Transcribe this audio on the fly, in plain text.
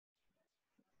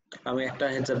আমি একটা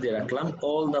heads up দিয়ে রাখলাম,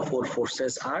 all the four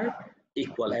forces are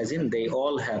equal, as in they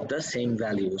all have the same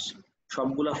values.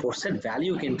 সবগুলা ফোর্সের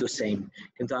ভ্যালিউ কিন্তু সেম,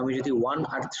 কিন্তু আমি যদি 1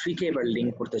 আর 3 কে এবার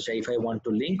লিংক করতে চাই, if I want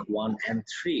to link 1 and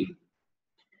 3,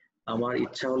 আমার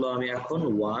ইচ্ছা হলো আমি এখন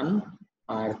 1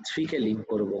 আর 3 কে লিংক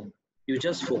করব। You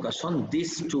just focus on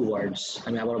these two words.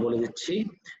 আমি আবার বলে দিচ্ছি,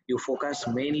 you focus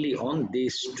mainly on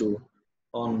these two,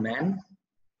 on man,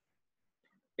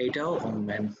 এটাও on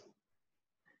man.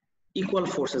 Equal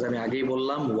forces আমি আগেই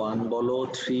বললাম, 1 বলো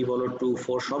 3 বলো 2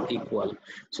 4 সব equal.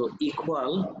 So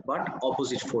equal but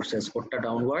opposite forces, ওটা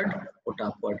ডাউনওয়ার্ড ওটা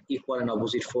upward, equal and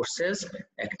opposite forces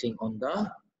acting on the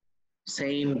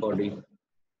same body.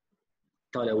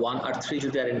 তাহলে 1 আর 3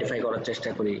 যদি আইডেন্টিফাই করার চেষ্টা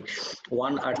করি,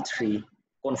 1 আর 3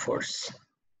 কোন force?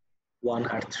 1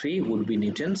 R 3 would be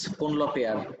Newton's কোন ল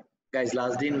পেয়ার? গাইজ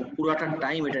লাস্ট দিন পুরোটা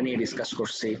টাইম এটা নিয়ে ডিসকাস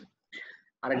করছি,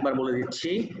 আরেকবার বলে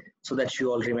দিচ্ছি so that you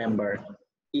all remember.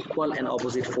 Equal and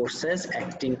opposite forces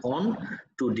acting on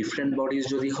two different bodies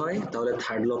যদি হয় তাহলে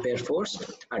third law pair force,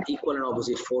 R equal and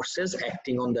opposite forces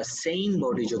acting on the same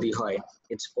body যদি হয়,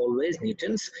 it's always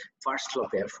Newton's first law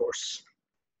pair force.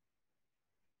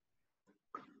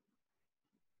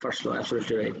 First law,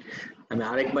 absolutely right. আমি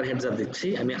আরেকবার heads up দিচ্ছি,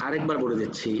 আমি আরেকবার বলে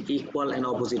দিচ্ছি, equal and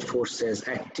opposite forces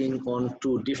acting on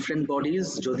two different bodies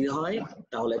যদি হয়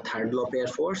তাহলে third law pair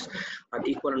force, R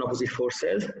equal and opposite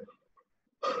forces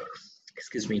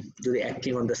excuse me যদি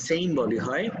acting on the same body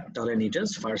হয় তাহলে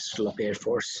Newton's first law pair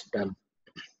force. Done.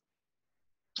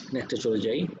 Next চলে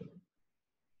যাই।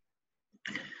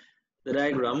 The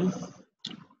diagram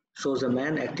shows a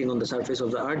man acting on the surface of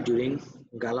the earth during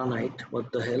gala night. What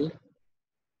the hell?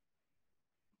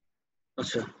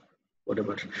 Acha,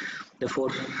 whatever.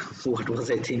 Therefore, what was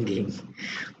I thinking?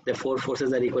 The four forces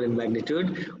are equal in magnitude.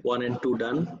 1 and 2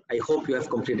 done. I hope you have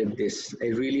completed this. I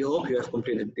really hope you have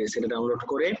completed this. এটা download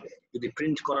করে যদি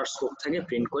print করার scope থাকে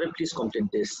print করে please complete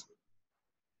this.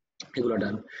 এগুলো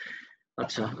ডান।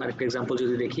 আচ্ছা, আরেকটা example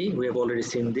যদি দেখি, we have already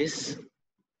seen this,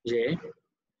 যে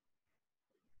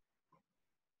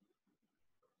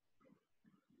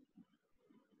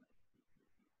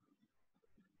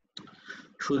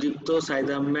সুদীপ্ত, সাইদ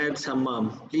আহমেদ, সাম্মাম,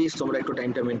 প্লিজ তোমরা একটু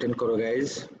টাইমটা মেনটেন করো guys,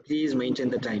 please maintain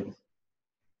the time.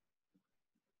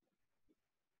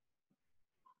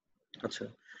 আচ্ছা,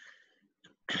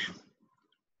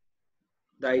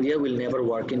 the idea will never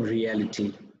work in reality.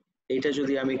 এটা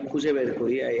যদি আমি খুঁজে বের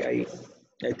করি,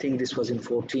 I think this was in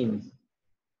 14,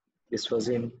 this was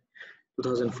in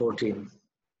 2014.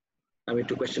 আমি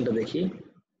একটু কোয়েশ্চেনটা দেখি,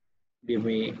 give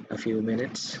me a few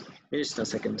minutes না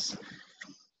seconds,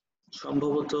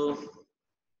 সম্ভবত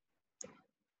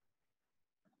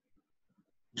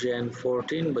Jan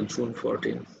 14 বা June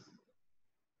 14.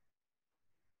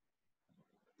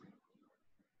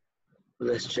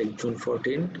 Let's check June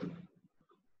 14.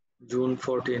 June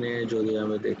 14 এ যদি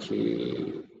আমি দেখি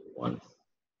 1,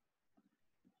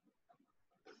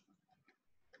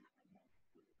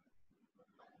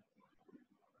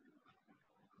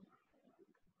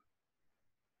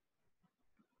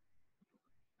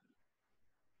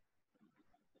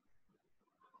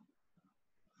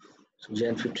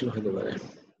 Jan 15 হতে পারে।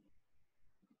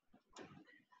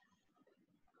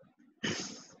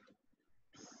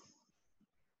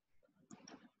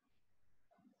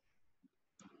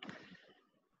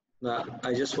 Now,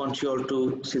 I just want you all to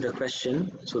see the question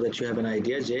so that you have an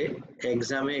idea যে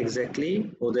এক্সামে এক্স্যাক্টলি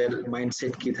ওদের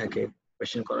মাইন্ডসেট কি থাকে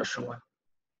কোয়েশ্চেন করার সময়।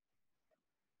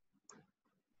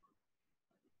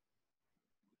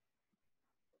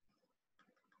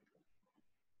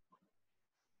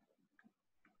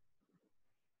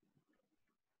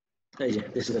 এই যে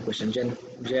this is the question,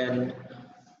 Jan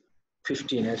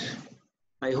 15 এর।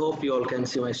 I hope you all can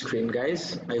see my screen guys,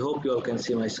 I hope you all can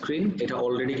see my screen. এটা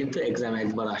অলরেডি কিন্তু এক্সাম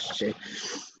একবার আসছে,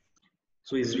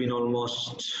 so it's been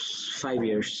almost 5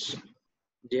 years,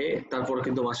 যে তারপর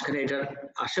কিন্তু মাঝখানে এটার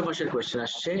আশেপাশের কোয়েশ্চেন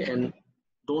আসছে, and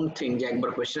don't think যে একবার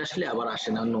কোয়েশ্চেন আসলে আবার আসে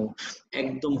না, নো,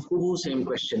 একদম হুবহু সেম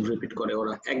কোয়েশ্চেন রিপিট করে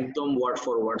ওরা, একদম word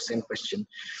for word same question.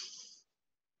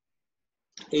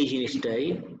 এই জিনিসটাই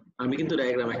আমি কিন্তু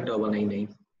ডায়াগ্রাম একটাও বানাই নাই,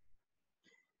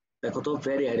 দেখো তো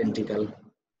ভেরি আইডেন্টিক্যাল।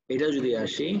 এটা যদি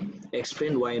আসি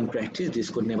explain Y in practice this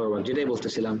could never work, যেটাই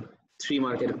বলতেছিলাম 3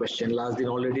 মার্কের কোয়েশ্চেন লাস্ট দিন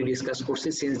অলরেডি ডিসকাস করছি।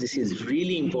 Since this is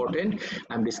really important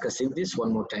I am discussing this one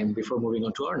more time before moving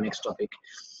on to our next topic.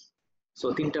 So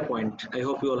 3টা point, I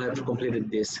hope you all have completed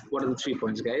this. What are the 3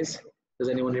 points guys? Does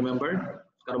anyone remember?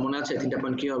 কারো মনে আছে 3টা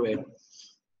point কি হবে?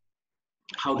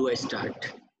 How do I start?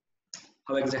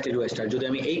 How exactly do I start? যদি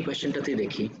আমি এই কোয়েশ্চেনটাতেই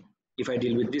দেখি, if I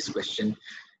deal with this question,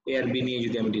 A R B নিয়ে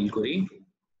যদি আমি ডিল করি,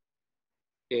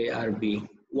 A R B,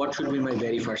 what should be my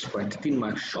very first point? 3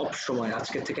 mark সব সময়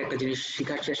আজকে থেকে একটা জিনিস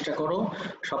শেখার চেষ্টা করো,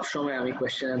 সব সময় আমি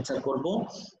কোশ্চেন অ্যান্সার করব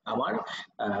আমার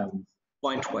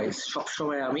পয়েন্ট ওয়াইজ, সব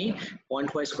সময় আমি পয়েন্ট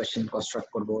ওয়াইজ কোশ্চেন কনস্ট্রাক্ট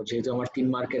করব। যেহেতু আমার 3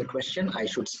 মার্কের question, I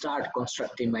should start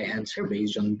constructing my answer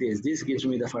based on this gives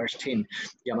me the first hint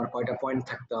যে আমার কয়টা পয়েন্ট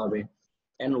থাকতে হবে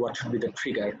and what should be the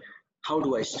trigger. How do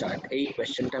I start? এই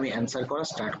কোশ্চেনটা আমি অ্যান্সার করা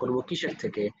স্টার্ট করব কিসের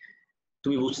থেকে?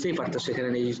 তুমি বুঝতেই পারতেছো এখানে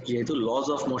যেহেতু লজ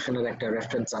অফ মোশনের একটা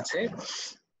রেফারেন্স আছে,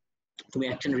 তুমি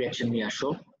অ্যাকশন রিঅ্যাকশন নিয়ে আসো।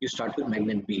 You start with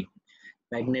magnet B.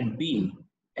 Magnet B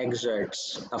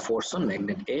exerts a force on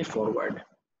magnet A forward.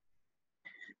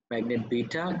 Magnet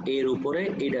beta এর উপরে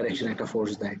এই ডাইরেকশনে একটা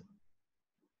ফোর্স দেয়।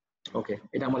 ওকে,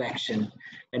 এটা আমার action,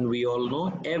 and we all know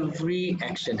every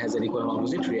action has an equal and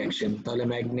opposite reaction. তাহলে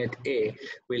magnet A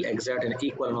will exert an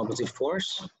equal and opposite force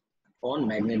on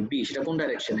magnet B. সেটা কোন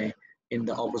ডাইরেকশনে? In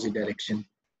the opposite direction.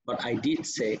 But I did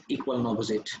say equal and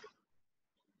opposite.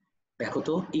 দেখো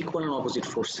তো, equal and opposite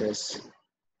forces.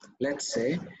 Let's say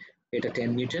এটা 10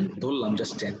 Newton ধরলাম,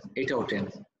 just 10, এটাও 10,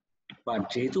 but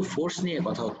যেহেতু force নিয়ে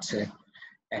কথা হচ্ছে,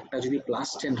 একটা যদি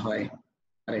 +10 হয়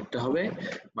আর একটা হবে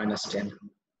 -10,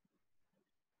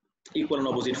 equal and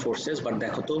opposite forces. But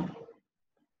দেখো তো,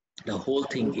 the whole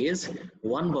thing is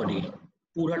one body,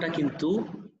 পুরাটা কিন্তু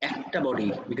একটা body,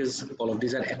 because all of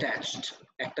these are attached,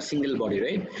 একটা single body,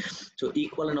 right? So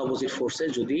equal and opposite forces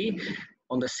যদি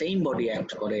on the same body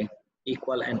act করে,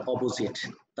 equal and opposite,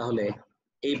 তাহলে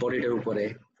এই বডিটার উপরে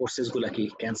ফোর্সেস গুলা কি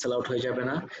ক্যান্সেল আউট হয়ে যাবে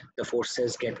না? The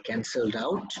forces get cancelled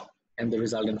out and the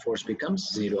resultant force becomes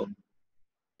 0.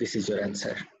 This is your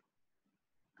answer.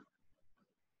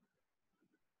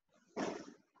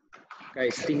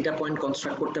 Guys, 3টা পয়েন্ট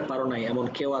কনস্ট্রাক্ট করতে পারো নাই এমন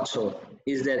কেউ আছো?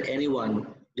 Is there anyone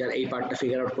যার এই পার্টটা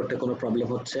ফিগার আউট করতে কোনো প্রবলেম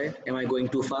হচ্ছে? Am I going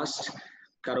too fast?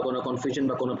 কারো কোনো কনফিউশন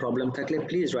বা কোনো প্রবলেম থাকলে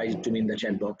please write it to me in the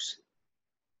chat box.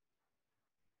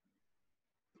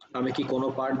 আমি কি কোনো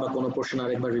পার্ট বা কোনো পোরশন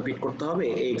আরেকবার রিপিট করতে হবে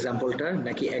এই এক্সাম্পলটা,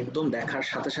 নাকি একদম দেখার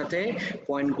সাথে সাথে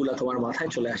পয়েন্টগুলো তোমার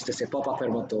মাথায় চলে আসতেছে পপ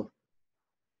আপের মতো?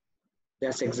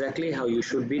 That's exactly how you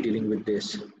should be dealing with this.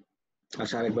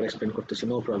 আচ্ছা, আরেকবার এক্সপ্লেন করতেছি,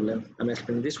 নো প্রবলেম। আমি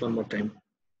explain this one more time.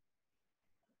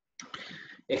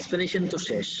 Explanation তো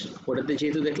শেষ, ওটাতে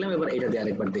যেহেতু দেখলাম, এবার এটা দিয়ে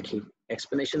আরেকবার দেখি।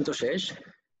 এক্সপ্লেনেশন তো শেষ।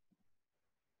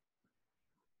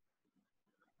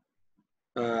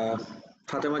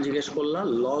 ফাতেমা জিজ্ঞেস করলা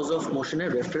লজ অফ মোশনের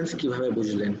রেফারেন্স কিভাবে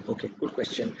বুঝলেন? ওকে, গুড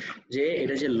কোয়েশ্চেন। যে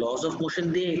এটা যে লজ অফ মোশন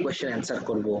দিয়ে এই কোয়েশ্চেন অ্যান্সার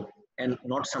করব and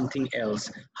not something else,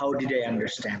 how did I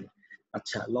understand?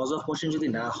 আচ্ছা, লজ অফ মোশন যদি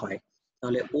না হয়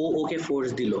তাহলে ও ওকে ফোর্স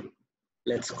দিল,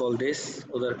 লেটস কল দিস,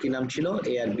 ওদের কি নাম ছিল?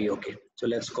 এ আর B. Okay, so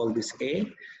let's call this A,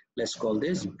 let's call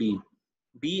this B.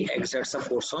 B এক্সার্টস a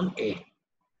force on a,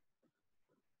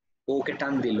 ওকে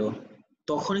টান দিল,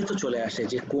 তখনই তো চলে আসে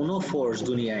যে কোনো ফোর্স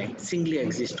দুনিয়ায় সিঙ্গলি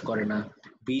এক্সিস্ট করে না।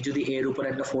 বি যদি এর উপর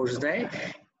একটা ফোর্স দেয়,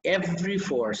 every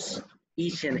force,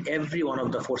 each and every one of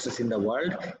the forces in the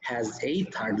world has a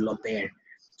third law there.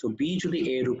 So B যদি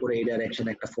এর উপরে এই ডাইরেকশন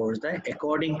একটা ফোর্স দেয়,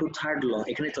 according to third law,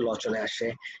 এখানে তো ল চলে আসে,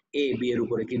 এ বি এর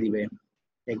উপরে কি দিবে?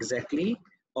 এক্স্যাক্টলি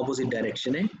অপোজিট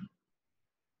ডাইরেকশনে।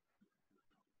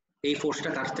 এই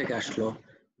ফোর্সটা কার থেকে আসলো?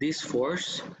 This force,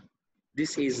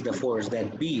 this is the force that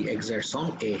B exerts on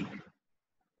A.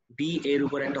 B এর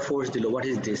উপর একটা ফোর্স দিল, what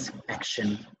is this? Action.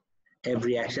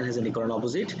 Every action has an equal and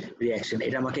opposite reaction.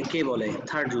 এটা আমাকে কে বলে?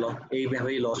 থার্ড ল।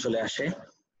 এইভাবেই ল চলে আসে।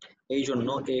 এই জন্য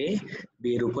এ বি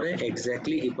এর উপরে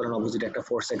এক্স্যাক্টলি ইকুয়াল এন্ড অপোজিট একটা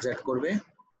ফোর্স এক্সার্ট করবে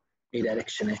এই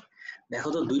ডাইরেকশনে। দেখো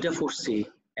তো, দুইটা ফোর্সই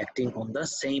acting on the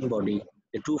same body.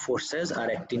 The two forces are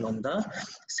acting on the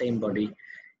same body.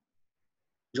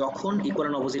 যখন equal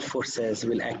and opposite forces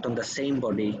will act on the same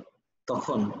body,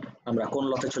 তখন আমরা কোন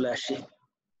লতে চলে আসি?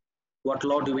 What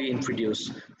law do we introduce?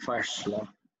 First law.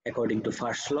 According to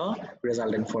first law,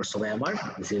 resultant force হবে আমার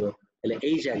 0. তাহলে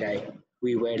এই জায়গায়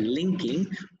we were linking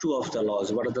two of the laws.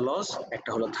 What are the laws? একটা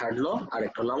হলো থার্ড ল আর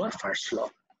একটা হলো আমার ফার্স্ট ল।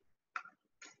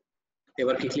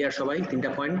 এবার কি ক্লিয়ার সবাই?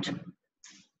 3টা পয়েন্ট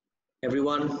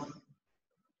এভরিওয়ান?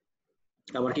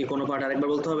 আমার কি কোনো পার্ট আরেকবার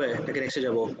বলতে হবে নাকি নেক্সটে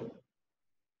যাব?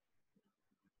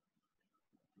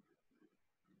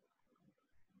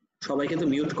 সবাই কিন্তু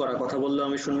মিউট করা, কথা বললেও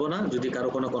আমি শুনবো না। যদি কারো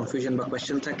কোনো কনফিউশন বা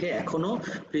কোয়েশ্চেন থাকে এখনো,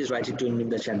 please write it in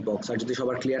the chat box. আর যদি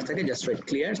সবার ক্লিয়ার থাকে, just right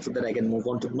clear so that I can move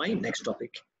on to my next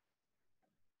topic.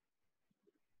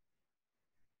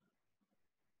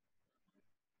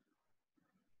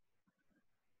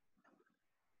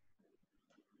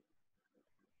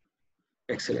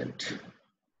 Excellent.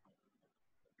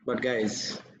 But guys,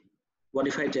 what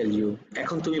if I tell you,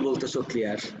 এখন তুমি বলতেছো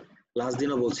clear, last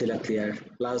দিনও বলছিলা clear,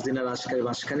 last দিন আর আজকের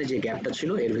মাঝখানে যে গ্যাপটা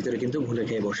ছিল এর ভিতরে কিন্তু ভুলে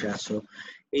খেয়ে বসে আছো।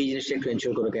 এই জিনিসটা একটু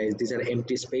এনশিওর করো guys, this R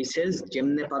MT spaces.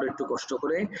 যেমনে পারো একটু কষ্ট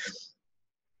করে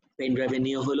পেন ড্রাইভে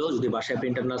নিয়ে হলো, যদি বাসায়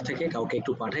প্রিন্টার না থাকে কাউকে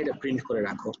একটু পাঠাই, এটা প্রিন্ট করে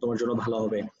রাখো, তোমার জন্য ভালো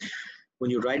হবে।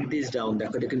 when you write this down,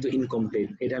 দেখো এটা কিন্তু ইনকমপ্লিট।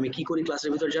 এটা আমি কি করি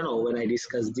ক্লাসের ভিতর জানো, when I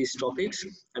discuss these topics,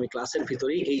 আমি ক্লাসের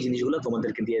ভিতরেই এই জিনিসগুলো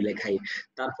তোমাদেরকে দিয়ে লেখাই,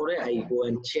 তারপরে I go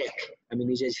and check, আমি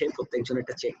নিজে এসে প্রত্যেকজন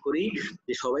একটা চেক করি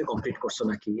যে সবাই কমপ্লিট করছো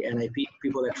নাকি, and I pick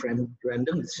people at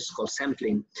random, this is called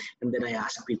sampling, and then I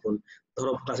ask people,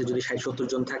 ধরো ক্লাসে যদি 60-70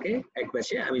 জন থাকে এক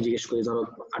ব্যাচে, আমি জিজ্ঞেস করি ধরো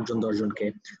 8-10 জনকে,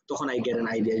 তখন I get an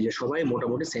idea যে সবাই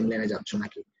মোটামুটি সেম লাইনে যাচ্ছ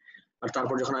নাকি। আর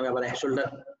তারপর যখন আমি আবার অ্যাকচুয়ালটা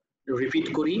রিপিট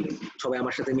করি, সবাই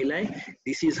আমার সাথে মিলায়,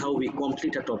 this is how we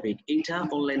complete a topic. এইটা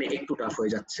অনলাইনে একটু টাফ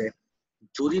হয়ে যাচ্ছে,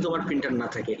 যদি তোমার প্রিন্টার না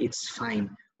থাকে ইটস ফাইন,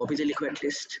 কপিতে লিখো,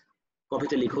 অ্যাটলিস্ট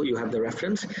কপিতে লিখো, ইউ হ্যাভ দ্য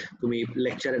রেফারেন্স, তুমি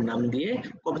লেকচারের নাম দিয়ে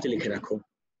কপিতে লিখে রাখো।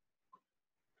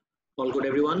 All good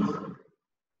everyone?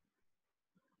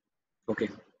 ওকে,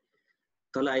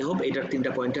 তাহলে আই হোপ এটার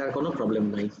 3টা পয়েন্টে আর কোনো প্রবলেম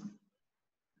নাই।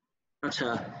 আচ্ছা,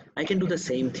 I can do the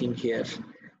same thing here.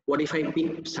 What if I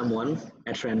pick someone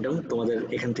at random, তোমাদের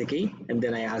এখান থেকেই, and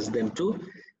then I ask them to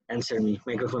answer me,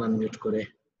 microphone unmute করে,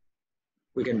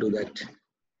 we can do that.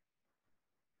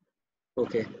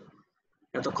 Okay,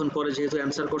 এতক্ষণ পরে যেহেতু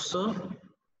অ্যান্সার করছো,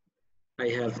 I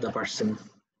have the person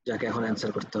যাকে এখন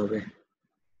অ্যান্সার করতে হবে।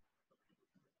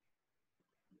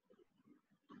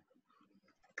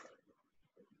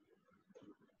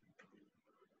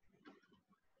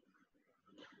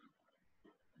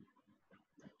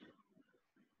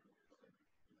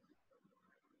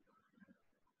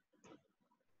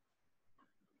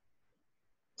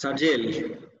 সার্জেল।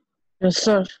 Yes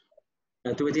sir.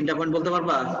 তুমি 3টা পয়েন্ট বলতে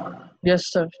পারবা? Yes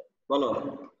sir. বলো।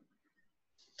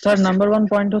 Sir, number 1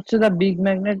 point হচ্ছে the big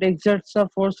magnet exerts a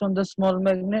force on the small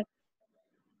magnet.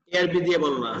 A R B দিয়ে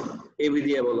বলো না, এ বি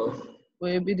দিয়ে বলো। ও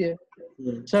এ বি দিয়ে।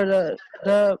 Sir,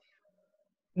 the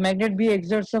magnet B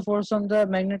exerts a force on the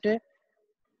magnet A.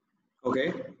 Okay.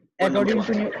 According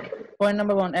to point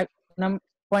number 1.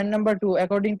 Point number 2,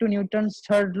 according to Newton's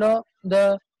third law, the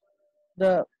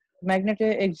magnet A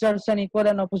exerts an equal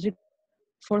and opposite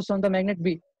force on the magnet B.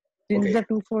 Since the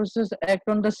two forces act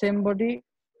on the same body,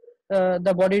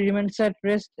 the body remains at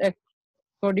rest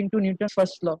according to Newton's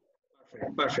first law.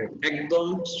 Perfect. একদম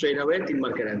straight away 3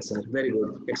 মার্কের answer. Very good.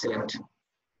 Excellent.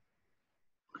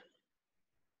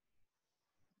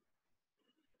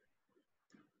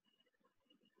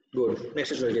 Good.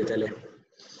 Next চলে যাই তাহলে।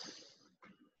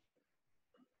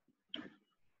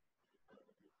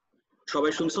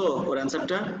 সবাই শুনছো ওর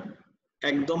অ্যান্সারটা?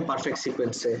 একদম perfect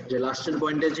সিকোয়েন্সে, যে লাস্টের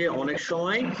পয়েন্টে যে অনেক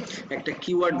সময় একটা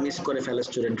কিওয়ার্ড মিস করে ফেলে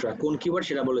স্টুডেন্টরা, কোন কিওয়ার্ড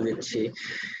সেটা বলে দিচ্ছি।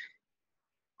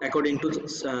 According to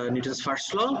Newton's first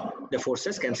law, the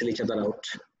forces cancel each other out.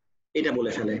 এটা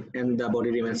বলে ফেলে, and the body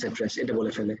remains at rest, এটা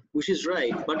বলে ফেলে, which is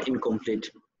right but incomplete.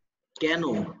 কেন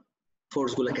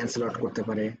ফোর্স গুলো ক্যান্সেল আউট করতে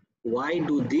পারে? Why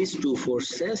do these two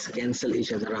forces cancel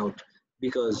each other out?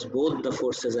 Because both the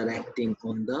forces are acting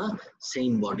on the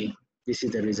same body. This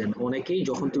is the reason. অনেকেই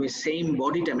যখন তুমি same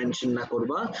বডিটা mention না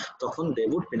করবা, তখন they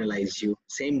would penalize you.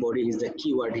 Same body is the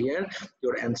keyword here.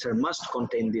 Your answer must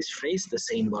contain this phrase, the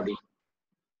same body.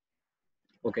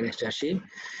 Okay, next আসি,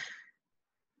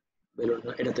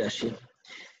 এটাতে আসি,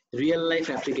 real life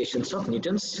applications of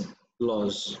Newton's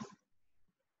laws.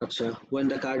 আচ্ছা, when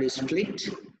the card is flicked,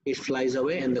 it flies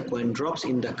away and the coin drops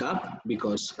in the cup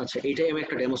because, আচ্ছা এটাই আমি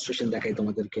একটা demonstration দেখাই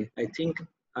তোমাদেরকে। I think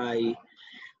I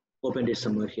opened it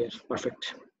somewhere here. Perfect.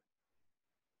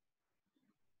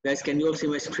 Guys, can you all see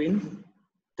my screen?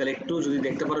 তাহলে একটু যদি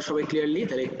দেখতে পারো সবাই ক্লিয়ারলি,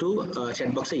 তাহলে একটু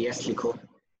চ্যাট বক্সে ইয়েস লিখো।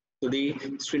 যদি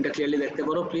স্ক্রিনটা ক্লিয়ারলি দেখতে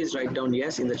পারো, please write down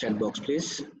yes in the chat box please.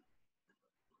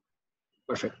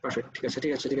 Perfect, perfect, ঠিক আছে,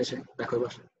 ঠিক আছে, ঠিক আছে, দেখো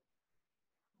এবার।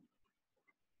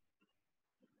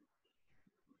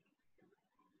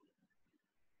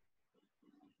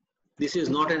 This is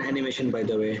not an animation, by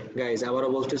the way, guys. আবারও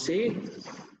বলতেছি,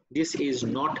 this is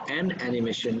not an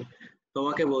animation.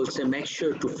 তোমাকে বলছে make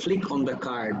sure to flick on the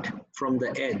card from the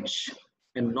edge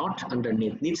and not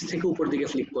underneath. নিচ থেকে উপর দিকে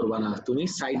ফ্লিক করবা না, তুমি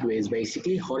sideways,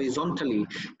 basically horizontally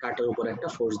কার্ডের উপর একটা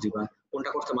ফোর্স দিবা।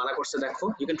 কোনটা করতে মানা করছে দেখো,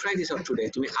 you can try this out today.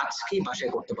 তুমি আজকেই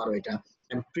বাসায় করতে পারো এটা।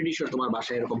 I'm pretty sure তোমার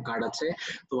বাসায় এরকম কার্ড আছে,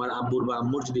 তোমার আব্বুর বা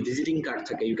আম্মুর যদি ভিজিটিং কার্ড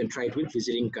থাকে, you can try it with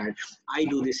visiting card. I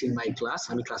do this in my class.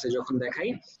 আমি ক্লাসে যখন দেখাই,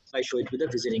 I show it with a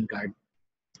visiting card.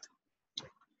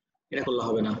 এটা করলে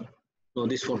হবে না, no,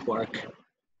 this won't work.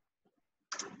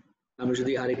 আমি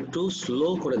যদি আরেকটু স্লো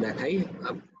করে দেখাই,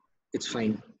 it's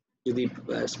fine. যদি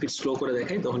স্পিড স্লো করে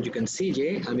দেখাই, তখন you can see যে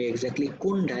আমি এক্স্যাক্টলি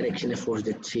কোন ডাইরেকশনে ফোর্স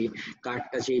দিচ্ছি।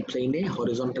 কার্ডটা যে প্লেনে,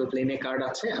 হরিজন্টাল প্লেনে কার্ড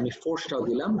আছে, আমি ফোর্সটাও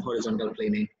দিলাম হরিজন্টাল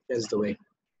প্লেনে। That's the way.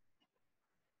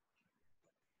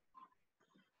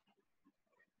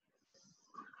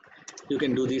 You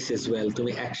can do this as well.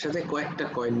 তুমি একসাথে কয়েকটা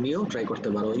কয়েন নিয়েও ট্রাই করতে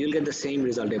পারো, you'll get the same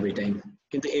result every time.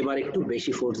 কিন্তু এবার একটু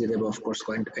বেশি ফোর্স দিয়ে দেবে অফকোর্স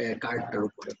কয়েন কার্ডটার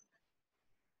উপরে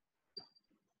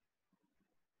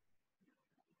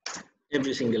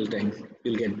every single time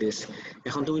you'll get this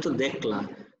এখন তুমি তো দেখলা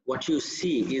what you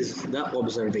see is the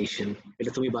observation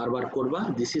এটা তুমি বারবার করবা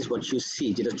this is what you see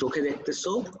যেটা চোখে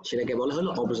দেখতেছো সেটাকে বলা হলো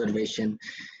observation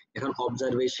এখন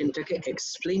অবজারভেশনটাকে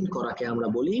এক্সপ্লেইন করাকে আমরা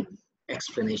বলি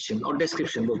এক্সপ্লেনেশন অর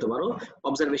ডেসক্রিপশন বলতে পারো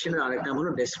অবজারভেশনের আরেক নাম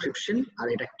হলো ডেসক্রিপশন আর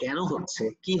এটা কেন হচ্ছে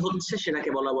কি হচ্ছে সেটাকে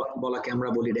বলাকে আমরা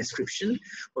বলি ডেসক্রিপশন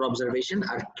অর অবজারভেশন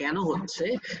আর কেন হচ্ছে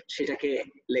সেটাকে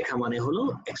লেখা মানে হলো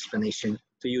explanation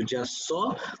So you just saw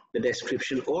the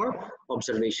description or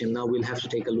observation. Now we'll have to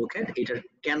take a look at এটা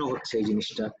কেন হচ্ছে এই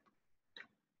জিনিসটা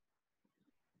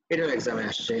এটাও এক্সামে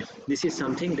আসছে This is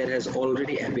something that has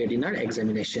already appeared in our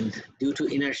examination due to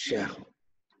inertia.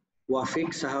 ওয়াফিক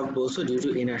সাহাব বলছো due to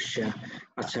inertia.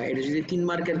 আচ্ছা এটা যদি 3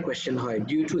 মার্কের কোশ্চেন হয়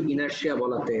due to inertia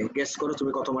বলাতে গেস করো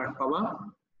তুমি কত মার্ক পাবা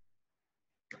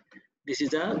This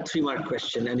is a 3-mark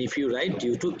question and if you write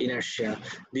due to inertia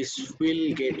this will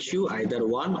get you either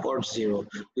 1 or 0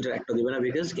 দুটার একটা দিবে না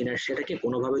because inertia টাকে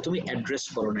কোনোভাবে তুমি অ্যাড্রেস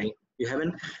করো নাই you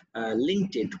haven't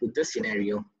linked it with the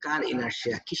scenario car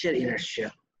inertia কিসের inertia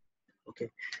okay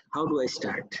how do I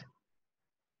start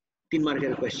 3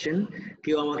 মার্কের কোশ্চেন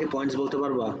কেউ আমাকে পয়েন্টস বলতে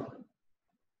পারবা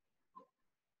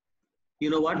you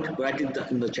know what write it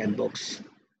in the chat box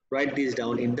write this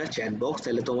down in the chat box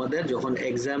তাহলে তোমাদের যখন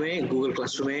এক্সামে গুগল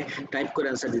ক্লাসরুমে টাইপ করে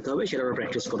आंसर দিতে হবে সেটা আমরা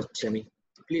প্র্যাকটিস করছি আমি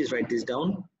please write this down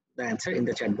the answer in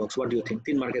the chat box what do you think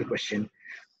 3 marker question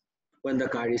when the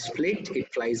card is flicked it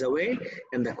flies away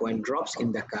and the coin drops in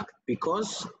the cup because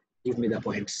give me the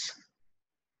points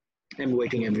I'm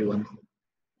waiting everyone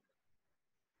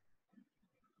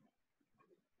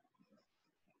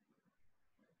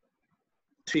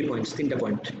Three points 3টা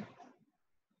point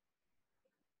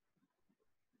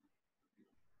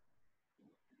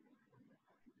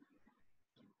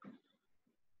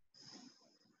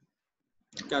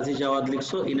Kazi Jawad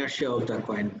লিখছো inertia of the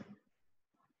coin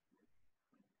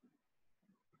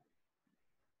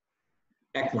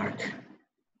 1 mark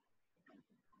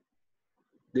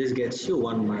this gets you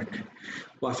 1 mark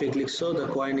Wafik লিখছো the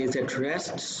coin is at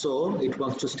rest so it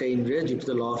wants to stay in rest due to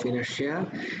the law of inertia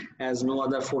as no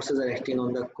other forces are acting on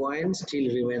the coin still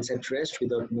remains at rest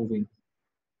without moving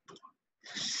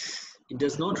it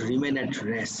does not remain at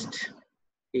rest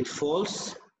it falls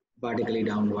vertically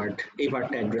downward এই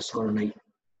পার্টটা address করো নাই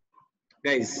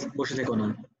guys বসে থেকো না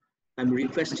I'm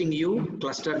requesting you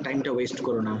cluster টাইমটা West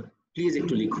করো না প্লিজ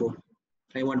একটু লিখো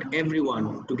I want everyone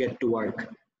to get to work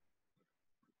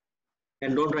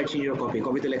and don't write in your copy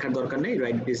কপিতে লেখার দরকার নেই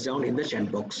write this down in the chat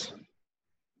box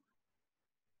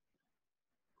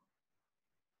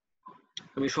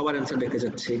আমি সবার অ্যানসার দেখতে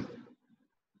যাচ্ছি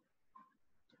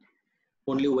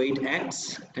only weight acts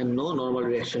and no normal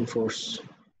reaction force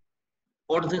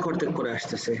অর্ধেক করে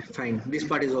আসতেছে fine this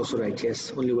part is also right yes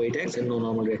only weight acts and no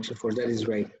normal reaction force that is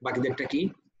right বাকিদেরটা কি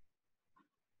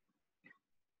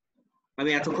আমি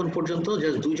এতক্ষণ পর্যন্ত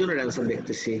জাস্ট দুইজনের অ্যানসার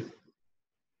দেখতেছি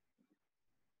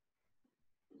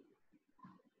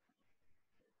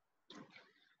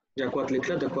Jaquat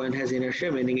লিখলো the coin has inertia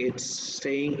meaning it's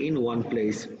staying in one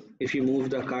place if you move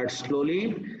the card slowly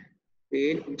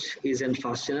it isn't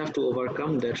fast enough to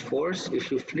overcome that force if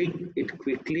you flick it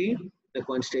quickly the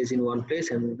coin stays in one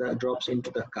place and drops into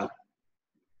the cup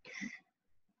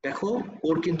দেখো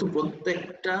ওর কিন্তু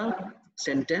প্রত্যেকটা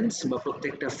sentence বা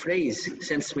প্রত্যেকটা phrase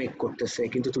sense make করতেছে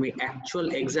কিন্তু তুমি actual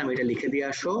exam এটা লিখে দিয়ে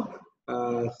আসো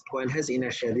coin has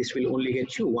inertia this will only get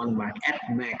you 1 mark at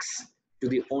max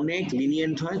যদি অনেক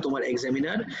লিনিয়েন্ট হয় তোমার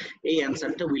এক্সামিনার এই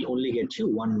অ্যানসারটা will only get you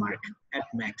 1 mark at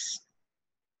max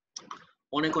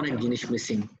অনেক জিনিস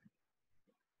মিসিং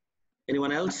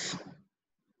anyone else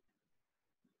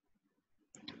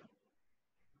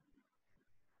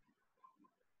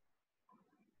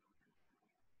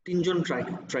তিনজন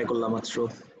ট্রাই করলাম মাত্র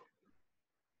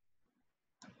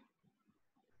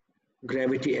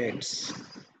gravity acts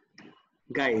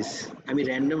guys আমি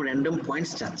random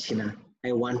points চাচ্ছি না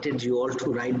I wanted you all to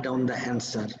write down the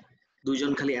answer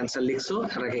দুইজন খালি অ্যানসার লিখছো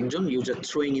আর একজন you just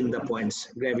throwing in the points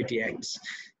gravity acts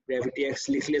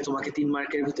লিখলে তোমাকে 3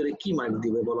 মার্কের ভিতরে কি মার্ক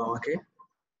দিবে বলো আমাকে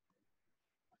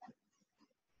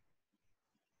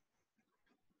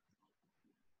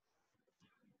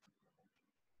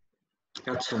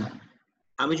আচ্ছা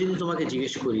আমি যদি তোমাকে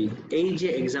জিজ্ঞেস করি এই যে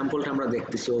এক্সাম্পলটা আমরা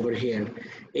দেখতেছি ওভার হিয়ার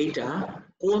এইটা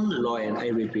কোন লয়ের আই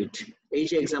রিপিট এই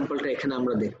যে এক্সাম্পলটা এখানে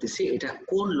আমরা দেখতেছি এটা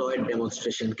কোন লয়ের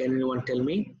demonstration can anyone tell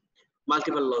me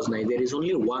multiple loss নাই there is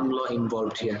only one law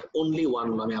involved here only one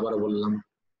law আমি আবার বললাম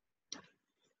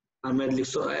আহমেদ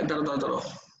লিখছো দাঁড়াও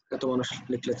এত মানুষ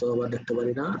লিখলে তো আবার দেখতে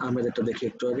পারি না আহমেদ এটা দেখি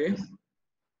একটু আগে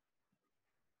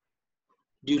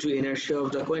Due to inertia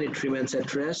of the coin, it remains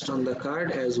at rest on the card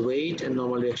as weight and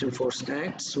normal reaction force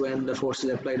acts. When the force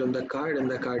is applied on the card and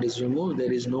the card is removed,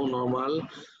 there is no normal,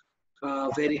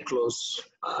 very close.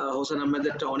 Hosan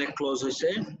Ahmed's onek close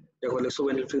hoise. So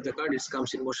when you flip the card, it comes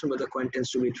in motion, but the coin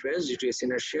tends to be at rest due to its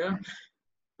inertia.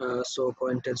 So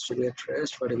coin tends to be at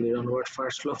rest, particularly onward.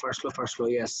 First law,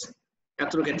 yes.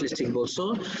 Catalytic also.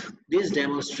 This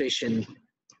demonstration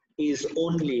is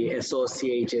only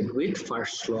associated with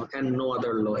first law and no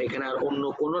other law. এখানে আর অন্য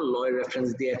কোনো law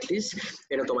reference দিয়ে at least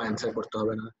এটা তোমার answer করতে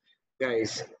হবে না.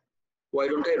 Guys, why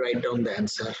don't I write down the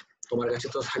answer? তোমার কাছে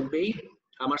তো থাকবেই.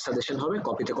 আমার সাজেশন হবে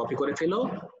কপিতে কপি করে ফেলো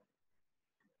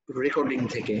রেকর্ডিং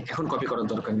থেকে। এখন কপি করার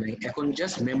দরকার নাই, এখন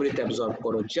জাস্ট মেমোরিতে অ্যাবজর্ব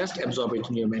করো, just absorb it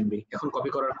in your memory. এখন কপি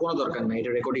করার কোনো দরকার নাই,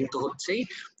 এটা রেকর্ডিং তো হচ্ছেই,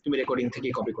 তুমি রেকর্ডিং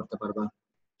থেকেই কপি করতে পারবা।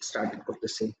 স্টার্ট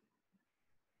করতেছি।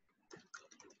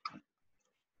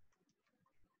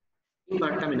 এই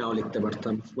পার্টটা আমি নাও লিখতে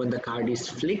পারতাম, when the card is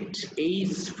flicked, এই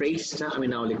ফ্রেজটা আমি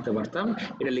নাও লিখতে পারতাম,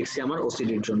 এটা লিখছি আমার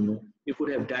ওসিডির জন্য। You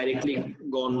could have directly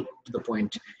gone to the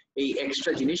point. এই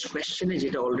এক্সট্রা জিনিস কোয়েশ্চেনে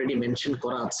যেটা অলরেডি মেনশন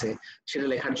করা আছে সেটা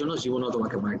লেখার জন্য জীবনও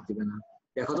তোমাকে মার্ক দিবে না।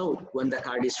 দেখো তো, when the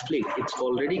card is flicked, it's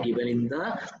already given in the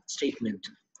statement.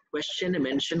 কোয়েশ্চেনে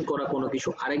mention করা কোনো কিছু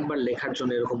আরেকবার লেখার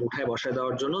জন্য এরকম উঠায় বসায়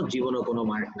দেওয়ার জন্য জীবনও কোনো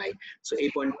মার্ক নাই। সো এই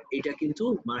পয়েন্ট, এটা কিন্তু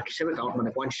মার্ক হিসেবে কাউন্ট,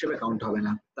 মানে পয়েন্ট হিসেবে কাউন্ট হবে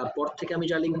না। তারপর থেকে আমি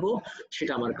যা লিখবো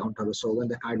সেটা আমার কাউন্ট হবে। So when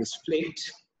the card is flicked,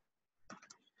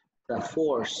 the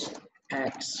force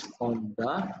acts on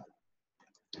the,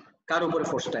 কার উপরে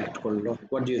ফোর্সটা অ্যাক্ট করলো?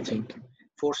 What do you think?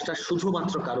 ফোর্সটা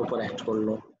শুধুমাত্র কার উপর অ্যাক্ট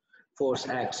করলো? Force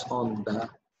acts on the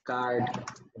card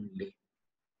only.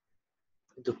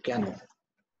 কিন্তু কেন?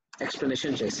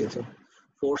 এক্সপ্লেনেশন চাইছি তো।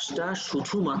 ফোর্সটা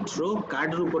শুধুমাত্র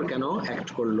কার্ডের উপর কেন অ্যাক্ট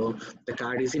করলো? The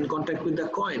card is in contact with the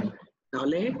coin.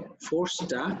 তাহলে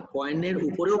ফোর্সটা কয়েনের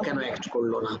উপরেও কেন অ্যাক্ট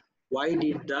করলো না? Why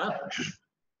did the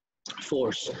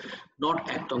force not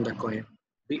act on the coin?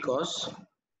 Because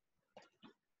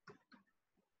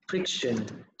friction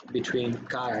between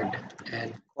card and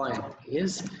coin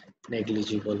is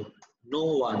negligible. No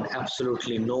one,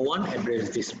 absolutely no one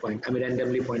addressed this point. I mean,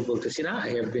 randomly point boltechi na.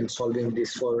 I have been solving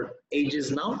this for ages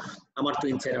now. Amar to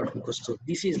inside out mukhosto.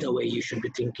 This is the way you should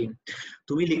be thinking.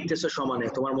 Tumi liktecho somane,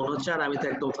 tomar mone hocche ar ami to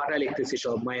ekdom fata liktechi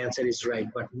sob, my answer is right,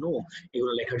 but no,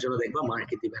 egulo lekhar jonno dekhba mark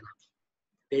dibe na.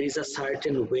 There is a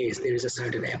certain ways, there is a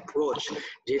certain approach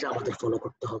jeta amader follow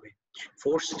korte hobe.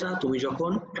 Force ta tumi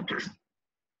jokhon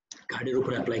কার্ডের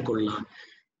উপরে apply করলা,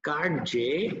 card যে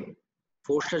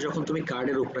ফোর্সটা যখন তুমি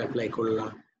কার্ডের উপরে apply করলা,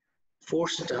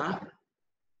 ফোর্সটা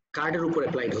কার্ডের উপর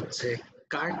অ্যাপ্লাইড হচ্ছে,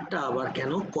 কার্ডটা আবার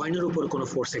কেন কয়েনের উপর কোনো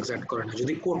ফোর্স এক্সার্ট করে না?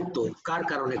 যদি করতো, কার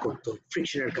কারণে করতো?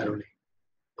 ফ্রিকশনের কারণে।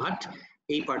 বাট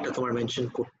এই পার্টটা তোমার মেনশন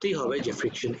করতেই হবে যে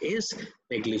friction is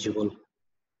negligible.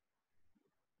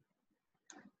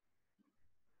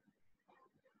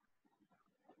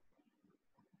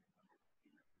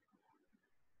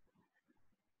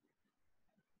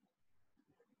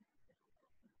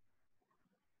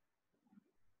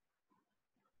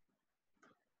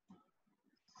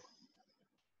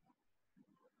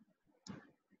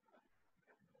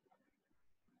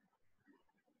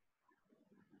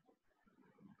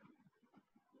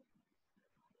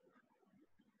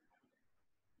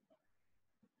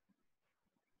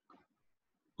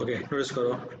 Okay, notice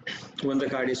karo. When the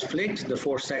card is flicked, the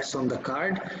force acts on the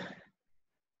card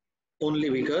only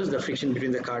because the friction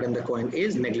between the card and the coin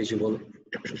is negligible.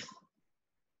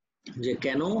 যে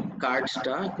কেন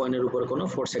কার্ডটা কয়েনের উপর কোনো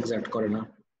ফোর্স এক্সার্ট করে না।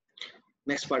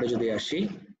 Next পার্টে যদি আসি,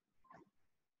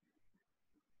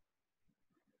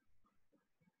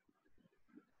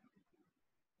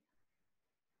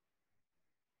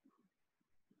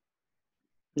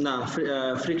 না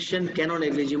ফ্রিকশন কেন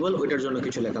নেগলিজিবল ওইটার জন্য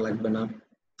কিছু লেখা লাগবে না।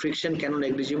 ফ্রিকশন কেন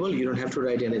negligible, you don't have to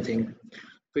right anything.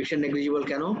 Friction negligible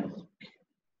কেন?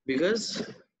 বিকজ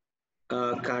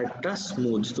কার্ডটা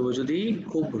স্মুথ। তুমি যদি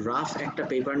খুব রাফ একটা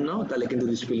পেপার নাও তাহলে কিন্তু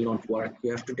this will not work, you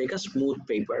have to take a smooth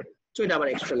paper. So এটা আবার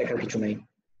এক্সট্রা লেখার কিছু নাই।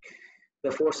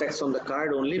 The force acts on the card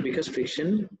only because friction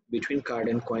between card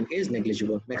and coin is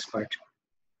negligible. Next part.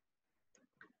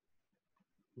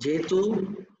 যেহেতু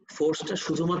ফোর্সটা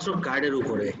শুধুমাত্র কার্ডের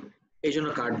উপরে, এই জন্য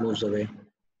কার্ড মুভস হবে।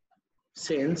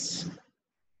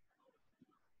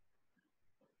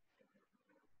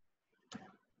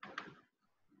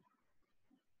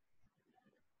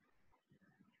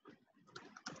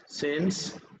 Since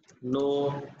no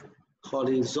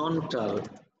horizontal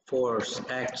force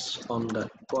acts on the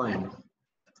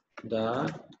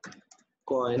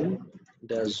coin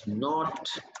does not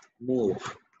move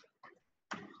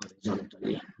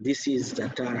horizontally. This is the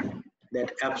term that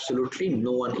absolutely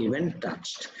no one even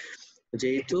touched.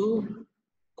 যেহেতু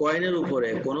কয়েনের উপরে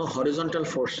কোনো হরিজন্টাল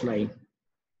ফোর্স নাই,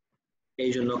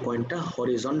 এই জন্য কয়েনটা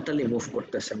হরিজন্টালি মুভ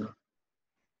করতেছে না।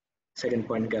 সেকেন্ড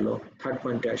পয়েন্ট গেল। থার্ড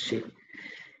পয়েন্টে আসি।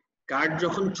 কার্ড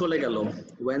যখন চলে গেল,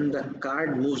 when the card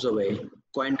moves away,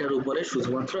 কয়েনটার উপরে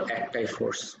শুধুমাত্র একটাই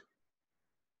force.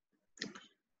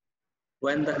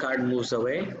 when the card moves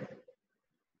away,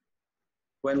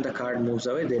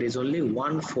 there is only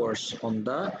one force on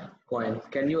the coin.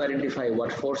 Can you identify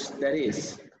what force there is?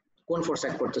 কোন ফোর্স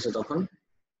অ্যাক্ট করতেছে তখন?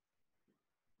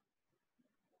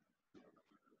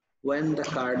 When the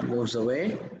card moves away,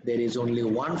 there is only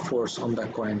one force on the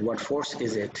coin. What force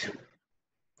is it?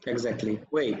 Exactly.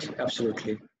 Weight.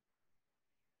 Absolutely.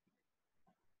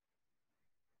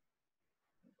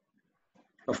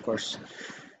 Of course.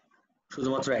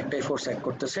 শুধুমাত্র একটাই force act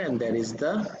করতেছে, and that is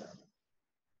the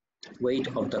weight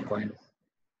of the coin.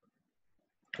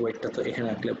 ওয়েটটা তো এখানে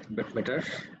রাখলে better.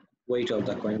 Weight of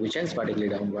the coin which ends vertically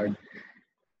downward.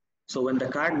 So when the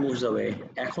card moves away,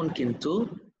 এখন কিন্তু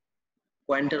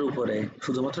কয়েনটার উপরে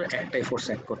শুধুমাত্র একটাই ফোর্স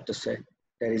অ্যাক্ট করতেছে,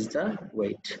 that is the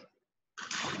weight.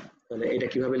 তাহলে এটা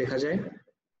কিভাবে লেখা যায়?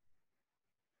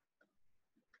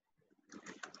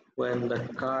 When the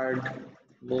card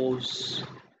moves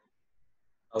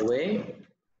away,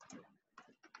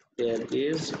 there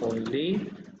is only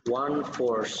one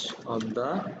force on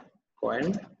the coin.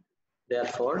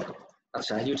 Therefore,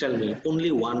 আচ্ছা, you tell me,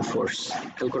 only one force.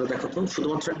 খেয়াল করে দেখো তো,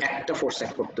 শুধুমাত্র একটা ফোর্স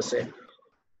অ্যাক্ট করতেছে।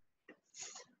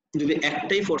 যদি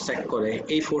একটাই ফোর্স অ্যাক্ট করে,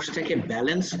 এই ফোর্সটাকে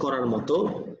ব্যালেন্স করার মতো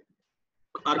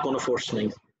আর কোনো ফোর্স নেই।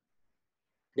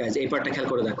 গাইজ, এই পার্টটা খেয়াল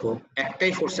করে দেখো,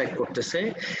 একটাই ফোর্স অ্যাক্ট করতেছে,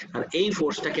 আর এই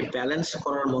ফোর্সটাকে ব্যালেন্স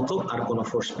করার মতো আর কোনো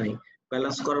ফোর্স নাই।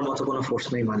 ব্যালেন্স করার মতো কোনো ফোর্স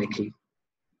নেই মানে কি?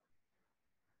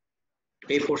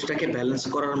 এই ফোর্সটাকে ব্যালেন্স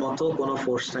করার মতো কোনো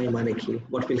ফোর্স নাই মানে কি?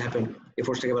 What will happen? এই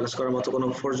ফোর্সটাকে ব্যালেন্স করার মতো কোনো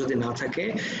ফোর্স যদি না থাকে,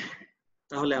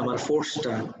 তাহলে আমার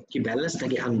ফোর্সটা কি ব্যালেন্স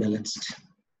নাকি unbalanced?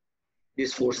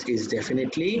 This force is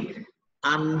definitely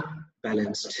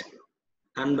unbalanced.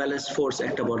 Unbalanced force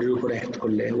একটা বডির উপর অ্যাক্ট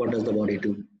করলে what does the body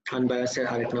do? Unbalanced এর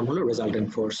আরেক নাম হলো resultant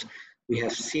force. We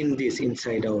have seen this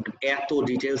inside out. এত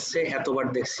ডিটেইলসে এতবার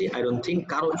দেখছি, I don't think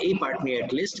কারো এই পার্ট নিয়ে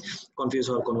at least কনফিউজ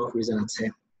হওয়ার কোনো রিজন আছে।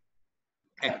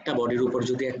 একটা বডির উপর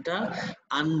যদি একটা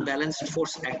আনব্যালেন্সড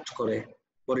ফোর্স অ্যাক্ট করে,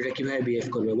 বডিটা কিভাবে বিহেভ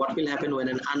করবে? What will happen when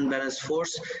an unbalanced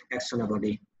force acts on a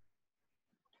body?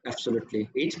 Absolutely,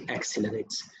 it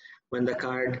accelerates. When the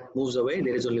card moves away,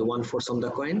 there is only one force on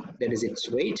the coin, that is its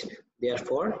weight.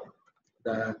 Therefore,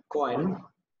 the coin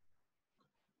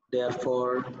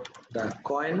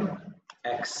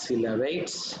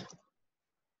accelerates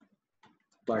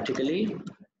vertically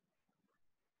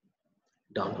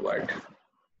downward.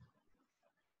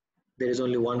 There is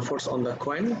only one force on the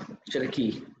coin, সেটা কি?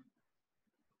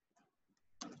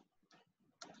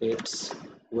 Its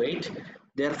weight.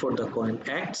 Therefore, the coin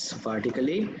acts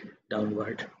vertically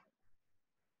downward.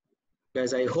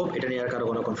 Guys, I hope এটা নিয়ে আর কারো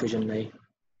কোনো confusion নাই।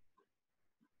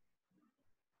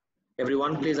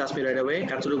 Everyone, please ask me right away.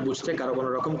 এতটুকু বুঝতে কারো কোনো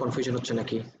রকম কনফিউশন হচ্ছে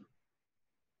নাকি?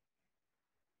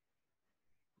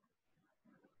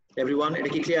 Everyone, এটা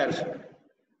কি ক্লিয়ার?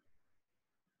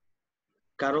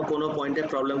 কারো কোনো পয়েন্টে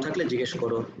প্রবলেম থাকলে জিজ্ঞেস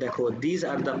করো। দেখো, these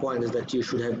are the points that you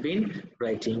should have been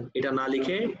writing. এটা না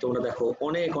লিখে তোমরা দেখো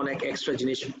অনেক অনেক এক্সট্রা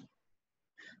জিনিস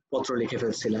পত্র লিখে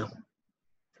ফেলছিলা।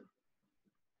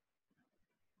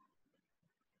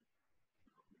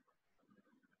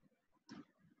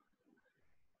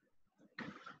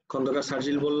 খন্দকার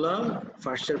সার্জিল বললাম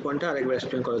ফার্স্ট এর পয়েন্টটা আরেকবার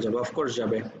এক্সপ্লেইন করা যাবে। অফকোর্স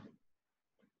যাবে।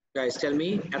 গাইস, টেল মি,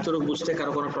 এতটুকু বুঝতে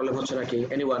কারো কোনো প্রবলেম হচ্ছে নাকি?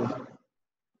 এনিওয়ান?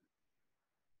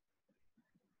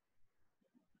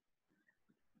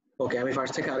 ওকে, আমি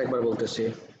ফার্স্ট থেকে আরেকবার বলতেছি,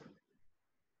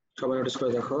 সবাই নোটিস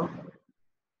করে দেখো।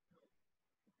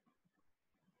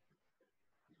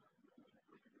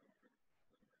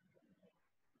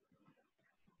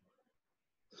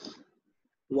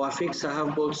 ওয়াফিক সাহাব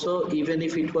বলছো even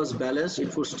if it was balanced it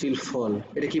would still fall.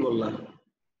 এটা কি বললাম?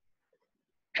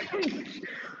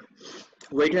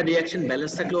 ওয়েট আর রিঅ্যাকশন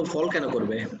ব্যালেন্স থাকলেও ফল কেন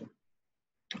করবে?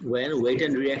 when weight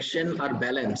and reaction are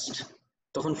balanced,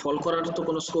 তখন ফল করার তো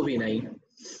কোনো স্কোপই নাই।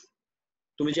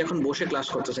 তুমি যে এখন বসে ক্লাস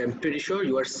করতেছো, I'm pretty sure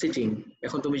you are sitting.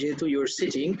 এখন তুমি যেহেতু you are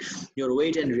sitting, your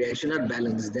weight and reaction are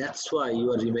balanced, that's why you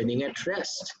are remaining at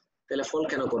rest. তাহলে ফল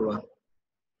কেন করবা?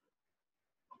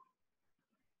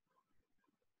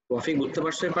 ওয়াফিক, বুঝতে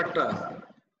পারছো এই পার্টটা?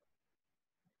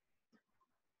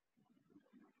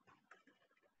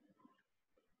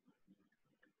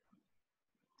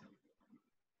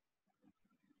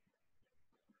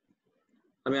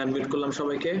 আমি আনমিউট করলাম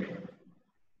সবাইকে।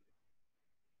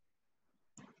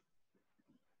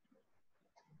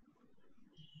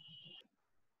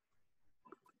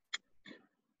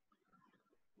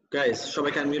 গাইস,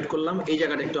 সবাইকে আনমিউট করলাম। এই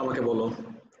জায়গাটা একটু আমাকে বলো।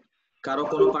 কারো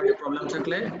কোনো পার্টে প্রবলেম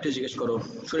থাকলে একটু জিজ্ঞেস করো,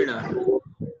 শুনি না।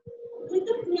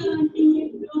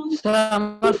 স্যার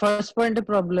আমার ফার্স্ট পয়েন্টে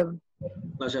প্রবলেম।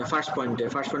 আচ্ছা, ফার্স্ট পয়েন্টে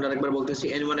আরেকবার বলতেছি,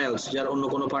 এনিওয়ান এলস যার অন্য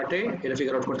কোনো পার্টে এটা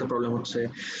ফিগার আউট করতে প্রবলেম হচ্ছে,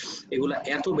 এগুলা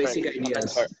এত বেসিক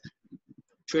আইডিয়াস,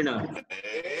 শুনি না।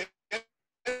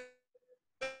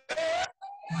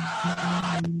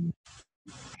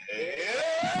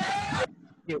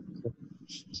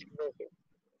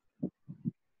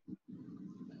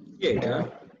 কি এটা?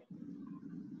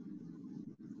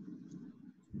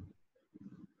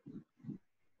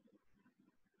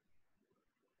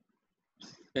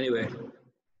 এনিওয়ে,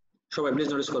 সবাই প্লিজ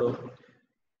নোটিস করো,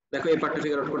 দেখো এই পার্টটা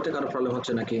ফিগার আউট করতে কারো প্রবলেম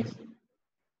হচ্ছে নাকি?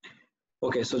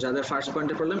 ওকে, সো যাদের ফার্স্ট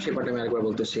পয়েন্টে প্রবলেম সেই পার্টে আমি আরেকবার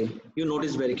বলতেছি। ইউ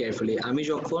নোটিস ভেরি কেয়ারফুলি, আমি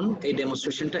যখন এই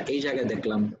ডেমনস্ট্রেশনটা এই জায়গায়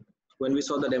দেখলাম, when we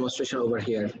saw the demonstration over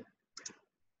here,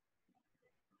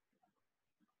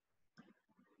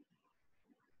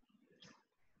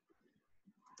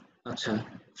 আচ্ছা,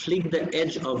 Flick the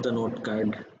age of the note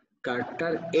card,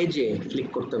 কার্ডটার এজে ফ্লিক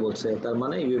করতে বলছে, তার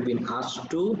মানে you have been asked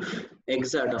two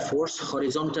excerpt a force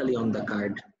horizontally on the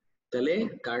card. তাহলে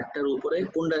কার্ডটার উপরে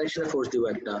কোন ডাইরেকশনে ফোর্স দিব?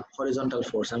 একটা হরিজন্টাল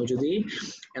ফোর্স। আমি যদি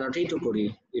অ্যানোটেটও করি,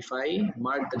 if I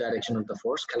mark the direction of the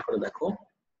force, খেয়াল করে দেখো,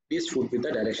 this would be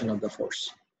the direction of the force.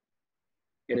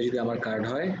 এটা যদি আমার কার্ড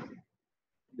হয়,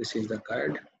 this is the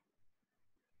card,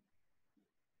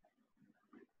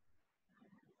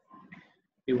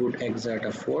 you would exert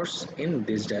a force in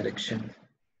this direction.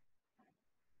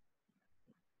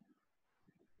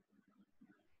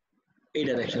 এই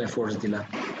ডাইরেকশনে ফোর্স দিলা।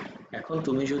 এখন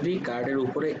তুমি যদি কার্ডের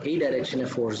উপরে এই ডাইরেকশনে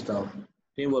ফোর্স দাও,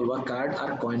 তুমি বলবা কার্ড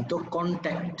আর কয়েন তো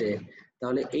কন্ট্যাক্টে,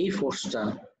 তাহলে এই ফোর্সটা,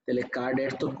 তাহলে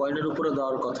কার্ডের তো কয়েনের উপরে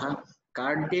দেওয়ার কথা,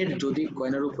 কার্ডের যদি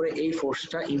কয়েনের উপরে এই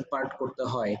ফোর্সটা ইম্পার্ট করতে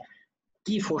হয়,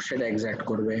 কি ফোর্স সেটা এক্সার্ট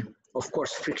করবে?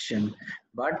 অফকোর্স ফ্রিকশন,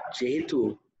 বাট যেহেতু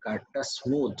কার্ডটা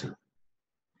স্মুথ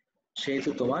সেহেতু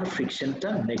তোমার ফ্রিকশনটা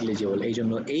নেগলিজিবল, এই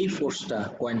জন্য এই ফোর্সটা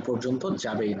কয়েন পর্যন্ত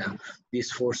যাবেই না। This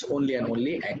force only and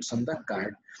only acts on the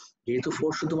card. যেহেতু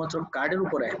ফোর্স শুধুমাত্র কার্ডের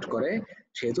উপর অ্যাক্ট করে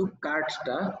সেহেতু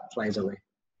কার্ডটা flies away.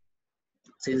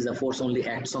 Since the force only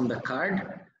acts on the card,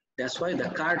 that's why the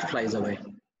card flies away.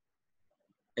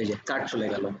 এই যে কার্ড চলে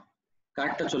গেল,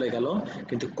 কার্ডটা চলে গেল,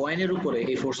 কিন্তু কয়েনের উপরে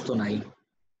এই ফোর্স তো নাই,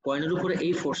 কয়েনের উপরে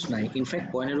এই ফোর্স নাই, ইনফ্যাক্ট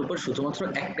কয়েনের উপর শুধুমাত্র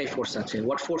একটাই ফোর্স আছে।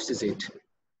 What force is it?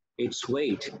 It's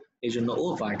wait. এই জন্য ও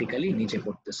ভার্টিক্যালি নিচে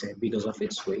পড়তেছে because of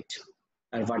its wait.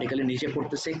 R vertically নিচে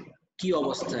পড়তেছে কি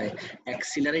অবস্থায়?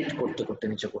 অ্যাক্সিলারেট করতে করতে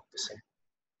নিচে পড়তেছে।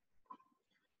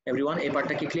 এভরিওয়ান, এই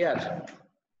পার্টটা কি ক্লিয়ার?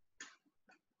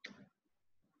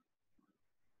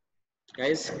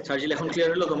 গাইস, সার্জিল এখন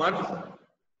ক্লিয়ার হলো তোমার?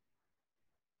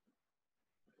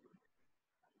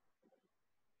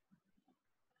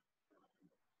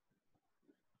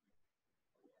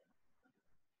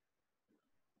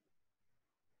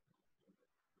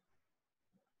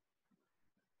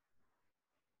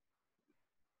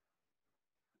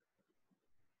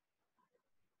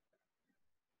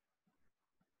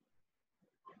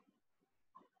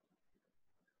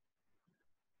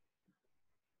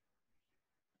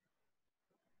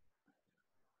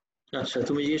 আচ্ছা,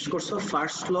 তুমি জিজ্ঞেস করছো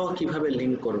ফার্স্ট ল কিভাবে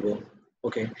লিংক করব।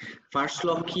 ওকে, ফার্স্ট ল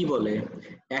কি বলে?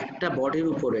 একটা বডির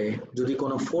উপরে যদি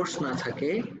কোনো ফোর্স না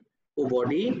থাকে, ও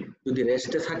বডি যদি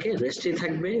রেস্টে থাকে রেস্টেই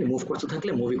থাকবে, মুভ করতে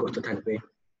থাকলে মুভই করতে থাকবে।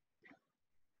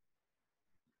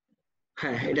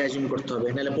 হ্যাঁ, এটা অ্যাজিউম করতে হবে,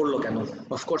 নাহলে পড়লো কেন?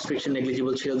 অফকোর্স ফ্রিকশন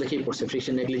নেগলিজিবল ছিল দেখেই পড়ছে।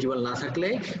 ফ্রিকশন নেগলিজিবল না থাকলে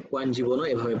কয়েন জীবনও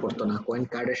এভাবে পড়তো না, কয়েন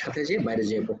কার্ডের সাথে যে বাইরে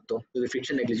যেয়ে পড়তো যদি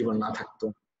ফ্রিকশন নেগলিজিবল না থাকতো।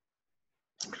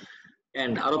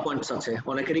 এন্ড আরো পয়েন্টস আছে,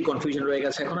 অনেকেরই কনফিউশন রয়ে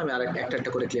গেছে, এখন আমি আর একটা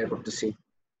একটা করে ক্লিয়ার করতেছি।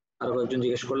 আরো কয়েকজন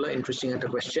জিজ্ঞেস করলো ইন্টারেস্টিং একটা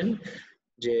কোয়েশ্চেন,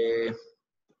 যে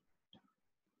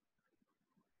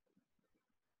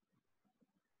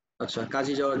আচ্ছা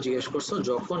কাজী যাওয়ার জিজ্ঞেস করছো,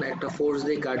 যখন একটা ফোর্স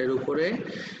দেই কার্ডের উপরে,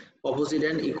 অপোজিট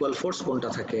এন্ড ইকুয়াল ফোর্স কোনটা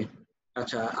থাকে?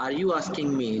 আচ্ছা, আর ইউ আস্কিং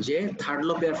মি যে থার্ড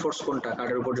ল পেয়ার ফোর্স কোনটা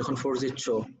কার্ডের উপর যখন ফোর্স দিচ্ছ?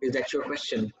 Is that your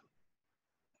question?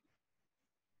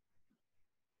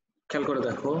 খেয়াল করে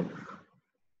দেখো।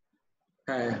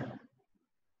 হ্যাঁ,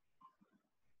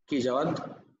 কি জবাব?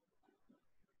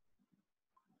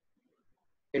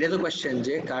 এটা তো কোয়েশ্চেন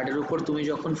যে কার্ডের উপর তুমি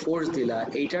যখন ফোর্স দিলা,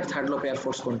 এইটার থার্ড ল পেয়ার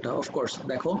ফোর্স কোনটা? অফকোর্স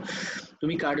দেখো,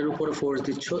 তুমি কার্ডের উপরে ফোর্স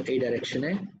দিচ্ছ এই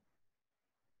ডাইরেকশনে,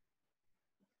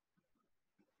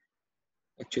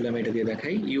 actually আমি এটা দিয়ে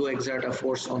দেখাই, you exert a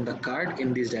force on the card in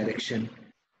this direction.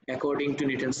 According to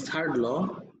Newton's third law,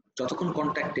 যতক্ষণ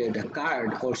কন্ট্যাক্টে, the card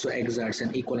also exerts an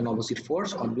equal and opposite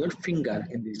force on your finger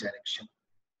in this direction.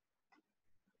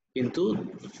 কিন্তু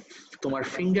তোমার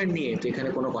finger নিয়ে তো এখানে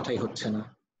কোনো কথাই হচ্ছে না,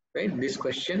 right? This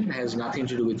question has nothing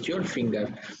to do with your finger.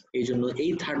 এই জন্য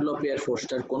এই থার্ড ল পেয়ার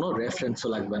ফোর্সটার কোনো রেফারেন্সও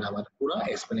লাগবে না আমার পুরো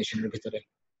এক্সপ্লেনেশনের ভিতরে।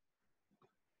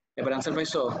 এবার आंसर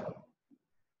পাইছো?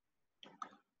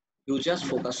 ইউ জাস্ট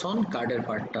ফোকাস অন কার্ডের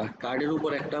পার্টটা। কার্ডের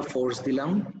উপর একটা ফোর্স দিলাম,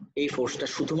 এই ফোর্সটা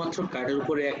শুধুমাত্র কার্ডের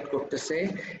উপরে অ্যাক্ট করতেছে,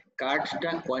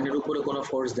 কার্ডটা কয়েনের উপরে কোনো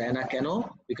ফোর্স দেয় না। কেন?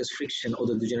 বিকজ ফ্রিকশন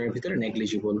ওদের দুজনের ভিতরে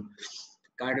নেগলিজিবল।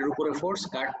 কার্ডের উপরে ফোর্স,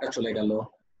 কার্ডটা চলে গেল।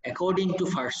 অ্যাকর্ডিং টু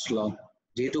ফার্স্ট ল,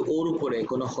 যেহেতু ওর উপরে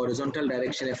কোনো হরিজন্টাল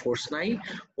ডাইরেকশনে ফোর্স নাই,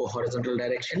 ও হরিজন্টাল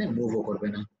ডাইরেকশনে মুভও করবে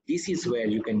না। This is wire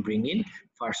you can bring in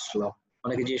first ল।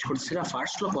 অনেকে জিজ্ঞেস করছিল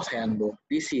ফার্স্ট ল কোথায় আনবো?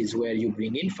 This is wire you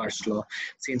bring in first law.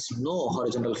 Since no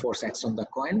horizontal force acts on the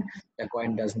coin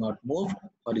does not move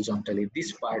horizontally. This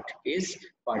part is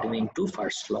pertaining to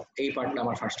first law. এই পার্টটা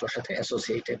আমার first লর সাথে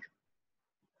associated.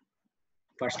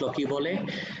 First ল কি বলে?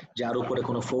 যার উপরে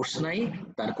কোনো ফোর্স নাই,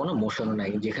 তার কোনো মোশনও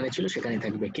নাই, যেখানে ছিল সেখানেই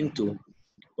থাকবে। কিন্তু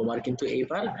তোমার কিন্তু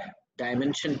এইবার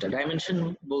ডাইমেনশন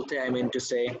বলতে I mean to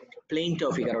say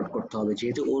প্লেনটাও figure out করতে হবে।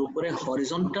 যেহেতু ওর উপরে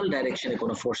হরিজন্টাল ডাইরেকশনে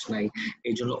কোনো ফোর্স নাই,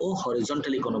 এই জন্য ও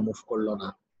হরিজন্টালি কোনো মুভ করলো না।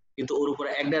 কিন্তু ওর উপরে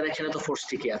এক ডাইরেকশনে তো ফোর্স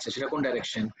ঠিকই আছে, সেটা কোন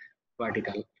ডাইরেকশন?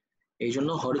 ভার্টিক্যাল। এই জন্য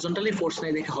হরিজন্টালি ফোর্স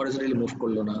নাই দেখে হরিজন্টালি মুভ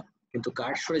করলো না। কিন্তু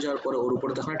কার্ড সরে যাওয়ার পরে ওর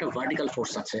উপরে তখন একটা ভার্টিক্যাল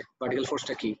ফোর্স আছে। ভার্টিক্যাল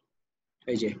ফোর্সটা কি?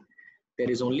 এই যে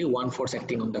there is only one force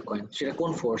acting on the coin. সেটা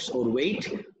কোন force? Or weight,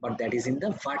 but that is in the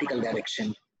vertical direction.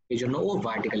 এই জন্য ও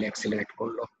ভার্টিক্যালি অ্যাক্সিলারেট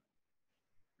করলো।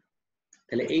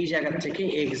 তাহলে এই জায়গা থেকে,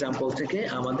 এই এক্সাম্পল থেকে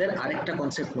আমাদের আরেকটা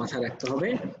কনসেপ্ট মাথায় রাখতে হবে,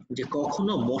 যে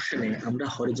কখনো মোশনে আমরা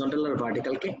হরিজন্টাল আর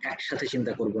ভার্টিক্যালকে একসাথে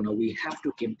চিন্তা করব না। We have to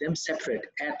keep them separate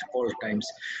at all Times.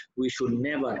 We should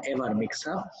never ever mix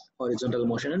up horizontal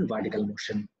motion and vertical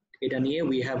motion. এটা নিয়ে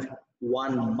we have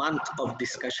 1 month of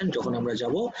discussion যখন আমরা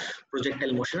যাব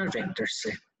projectile motion R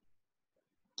ভেক্টরসে।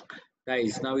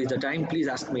 Guys, now is the time, please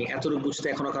ask me. এতটুকু বুঝতে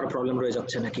এখনো কারো problem রয়ে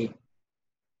যাচ্ছে নাকি?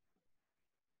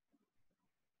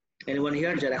 Anyone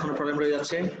here যার এখনো প্রবলেম রয়ে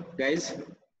যাচ্ছে? গাইস,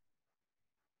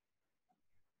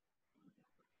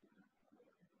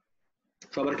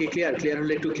 সবার কি ক্লিয়ার? ক্লিয়ার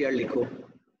হলে একটু ক্লিয়ার লিখো।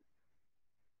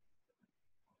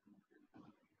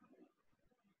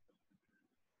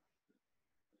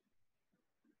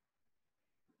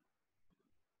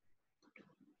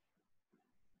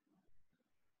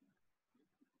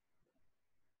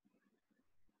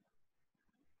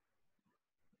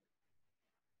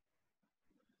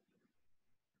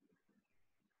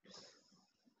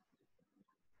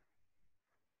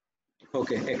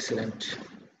 ওকে, এক্সেলেন্ট।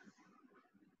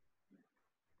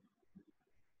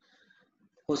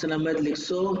 হোসেন আহমেদ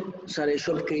লিখছো, স্যার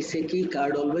এসব কেসে কি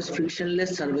card always frictionless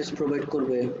service provide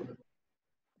করবে?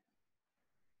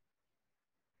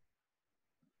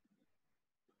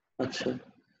 আচ্ছা,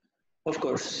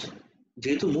 অফকোর্স,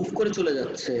 যেহেতু মুভ করে চলে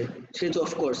যাচ্ছে সেহেতু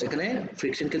অফকোর্স এখানে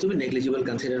ফ্রিকশনকে তুমি নেগলিজিবল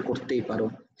কনসিডার করতেই পারো।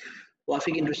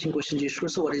 ওয়াফিক ইন্টারেস্টিং কোশ্চেন জিজ্ঞেস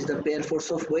করছো, what is the pair force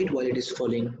of wait while it is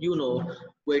falling? You know,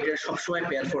 ওয়েটের সবসময়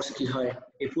পেয়ার ফোর্স কি হয়?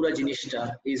 এই পুরো জিনিসটা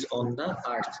is on the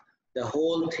earth, the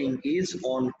whole thing is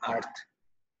on earth.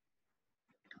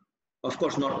 Of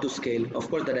course not to scale, of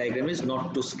course the diagram is not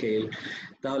to scale.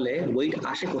 তাহলে weight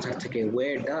আসে কোথা থেকে?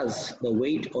 Where does the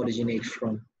weight originate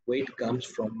from? Weight comes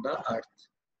from the earth.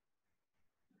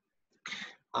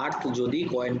 আর্থ যদি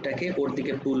কয়েনটাকে ওর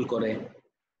দিকে পুল করে,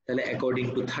 তাহলে according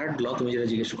to third ল তুমি যেটা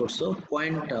জিজ্ঞেস করছো,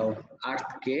 কয়েনটাও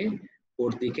আর্থকে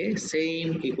ওর দিকে same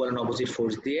equal and opposite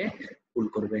force দিয়ে পুল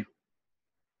করবে।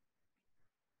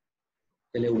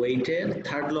 তাহলে ওয়েটের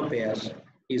third law pair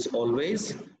is always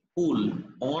pool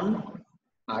on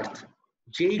earth.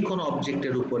 যেই কোন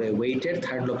অবজেক্টের উপরে ওয়েটের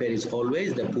third law pair is always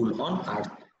the pool on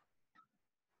earth.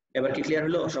 এবার কি ক্লিয়ার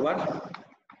হলো সবার?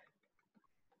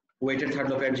 ওয়েটের থার্ড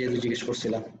ল পেয়ার যেহেতু জিজ্ঞেস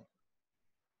করছিলাম।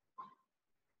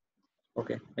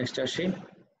 ওকে, নেক্সট আসি।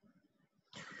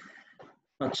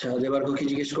 আচ্ছা, দেবার্ঘ কি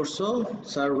জিজ্ঞেস করছো?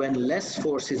 Sir, when less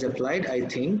force is applied, I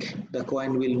think the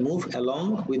coin will move along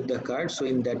with the card. So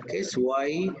in that case, why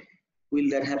will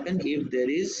that happen if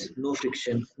there is no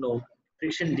friction? No,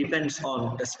 friction depends on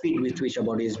the speed with which a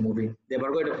body is moving.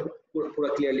 Debargha এটা পুরো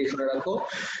clearly শুনে রাখো।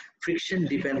 Friction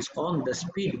depends on the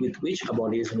speed with which a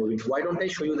body is moving. Why don't I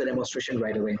show you the demonstration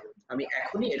right away? আমি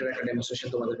এখনই এটার একটা demonstration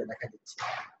তোমাদেরকে দেখা দিচ্ছি।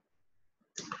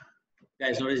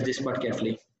 Guys, notice this part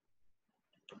carefully.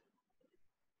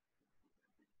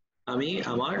 আমি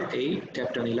আমার এই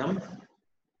ট্যাবটা নিলাম,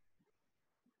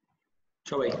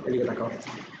 সবাই এদিকে তাকাও।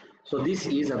 So this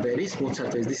is a very smooth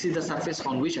surface. This is the surface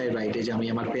on which I write. এই যে আমি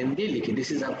আমার পেন দিয়ে লিখি, this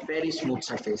is a very smooth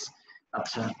surface.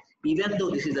 আচ্ছা, even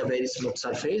though this is a very smooth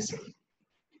surface,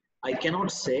 I cannot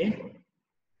say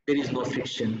there is no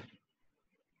friction.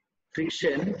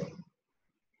 Friction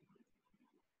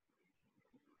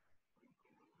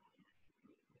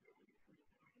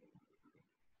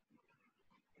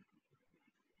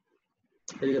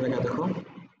এদিকে তাকাও দেখো।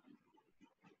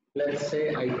 Let's say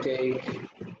I take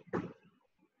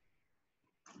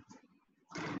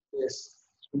this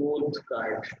smooth smooth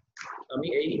card, আমি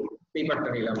এই পেপারটা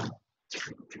নিলাম,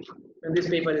 and this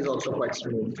paper is also quite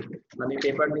smooth. আমি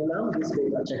paper নিলাম, this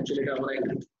paper actually এটা আমার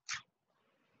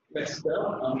messed up,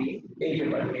 আমি এই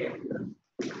পেপার নিয়ে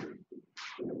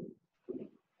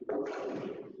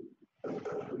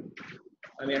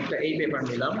আমি একটা এই পেপার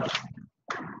নিলাম,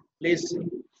 প্লিজ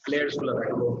লেয়ার্স গুলো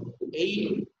দেখো, এই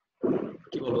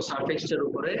কি বলবো সারফেসটার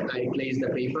উপরে আই প্লেস দ্য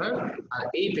পেপার, আর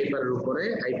এই পেপারের উপরে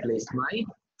আই প্লেস মাই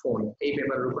ফোন, এই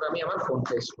পেপারের উপরে আমি আমার ফোন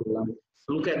প্লেস করলাম।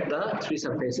 Look at the three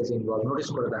surfaces involve, notice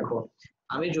করে দেখো,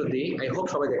 আমি যদি, আই হোপ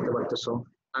সবাই দেখতে পারতেছো,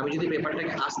 আমি যদি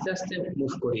পেপারটাকে আস্তে আস্তে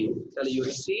মুভ করি তাহলে ইউ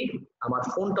সি আমার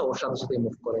ফোনটা ওর সাথে সাথে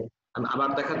মুভ করে। আমি আবার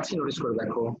দেখাচ্ছি, নোটিস করে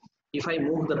দেখো, if I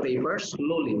move the paper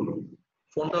slowly,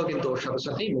 ফোনটাও কিন্তু ওর সাথে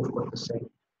সাথেই মুভ করতেছে।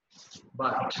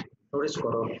 বাট নোটিস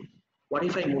করো, what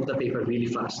if I move the paper really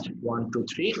fast? 1 2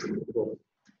 3 go,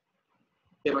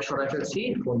 paper সরাই ফেলছি,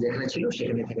 ফোন যেখানে ছিল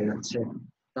সেখানে থেকে যাচ্ছে।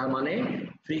 তার মানে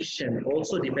friction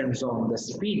also depends on the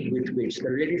speed with which,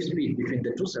 the relative speed between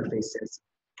the two surfaces.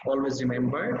 Always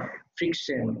remember,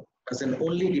 friction doesn't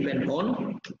only depend on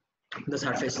the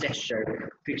surface texture,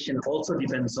 friction also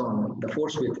depends on the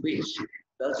force with which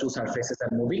the two surfaces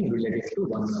are moving relative to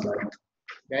one another.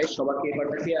 Guys, সবার কি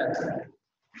এবারটা clear?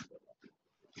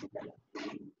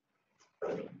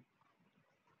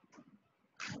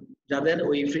 যাদের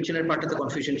ওই ফ্রিকশনের পার্টটাতে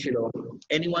confusion ছিল,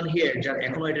 anyone here যার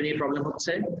এখনো এটা নিয়ে প্রবলেম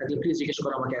হচ্ছে, তাহলে প্লিজ জিজ্ঞেস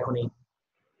করো আমাকে এখনই।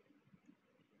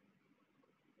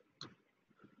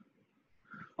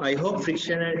 আই হোপ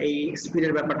ফ্রিকশনের এই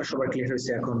স্পিডের ব্যাপারটা সবার ক্লিয়ার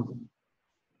হয়েছে এখন।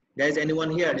 গাইজ এনিওয়ান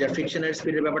হিয়ার যার ফ্রিকশনের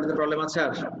স্পিডের ব্যাপারটাতে প্রবলেম আছে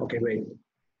আর? ওকে গ্রেট,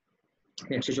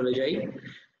 নেক্সটে চলে যাই,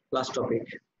 লাস্ট টপিক।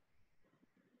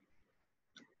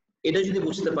 এটা যদি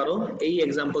বুঝতে পারো, এই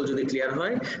এক্সাম্পল যদি ক্লিয়ার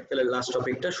হয়, তাহলে লাস্ট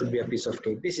টপিকটা should be a piece of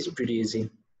cake. This is pretty easy.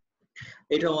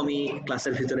 এটাও আমি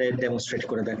ক্লাসের ভিতরে ডেমনস্ট্রেট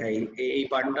করে দেখাই, এই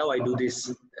পার্টটাও I do this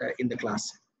in the class.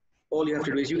 All you have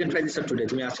to do is, you can try this up today,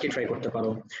 তুমি আজকে ট্রাই করতে পারো।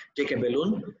 Take a balloon,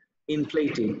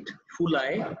 inflate it,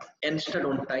 ফুলায়, endটা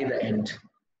don't tie the end.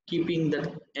 Keeping the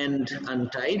end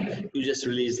untied, you just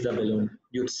release the balloon.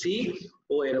 You'd see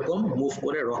ও এরকম move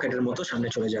করে রকেটের মতো সামনে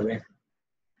চলে যাবে।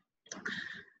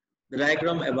 The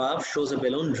diagram above shows a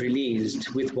balloon released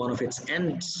with one of its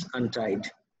ends untied.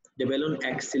 The balloon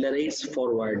accelerates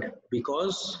forward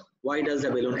because, why does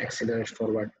the balloon accelerate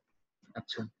forward?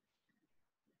 আচ্ছা,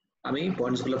 আমি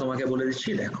points গুলো তোমাকে বলে দিচ্ছি,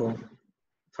 দেখো।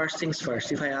 First things first,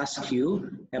 if I ask you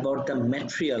about the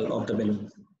material of the balloon,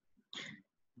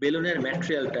 বেলুনের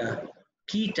ম্যাটেরিয়ালটা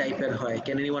কি টাইপের হয়?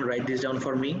 Can anyone write this down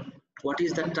for me? What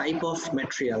is the type of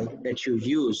material that you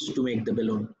use to make the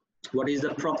balloon? What is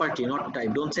the property, not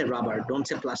type? Don't say rubber, don't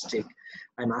say plastic.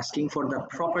 I'm asking for the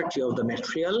property of the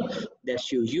material that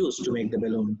you use to make the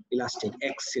balloon. Elastic.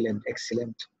 Excellent,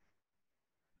 excellent.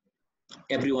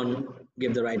 Everyone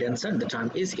gave the right answer. The term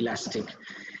is elastic.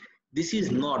 This is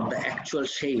not the actual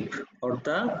shape or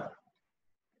the,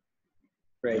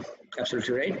 right,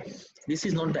 absolutely right. This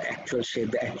is not the actual shape.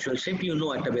 The actual shape, you know,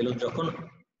 at a balloon যখন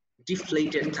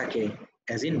deflated থাকে,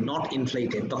 as in not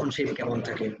inflated, তখন shape কেমন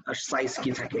থাকে আর size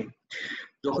কি থাকে।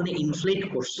 যখন inflate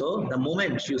করছো, the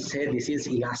moment you say this is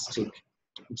elastic,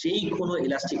 যেই কোনো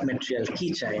elastic material কি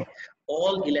চায়,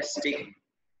 all elastic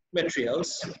materials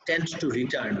tend to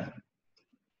return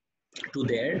to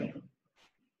their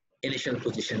initial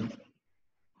position.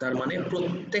 তার মানে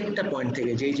প্রত্যেকটা পয়েন্ট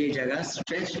থেকে যেই যেই জায়গা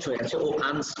স্ট্রেচড হয়ে আছে ও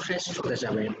আনস্ট্রেচড হতে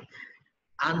যাবে।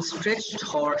 আনস্ট্রেচড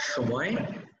হওয়ার সময়,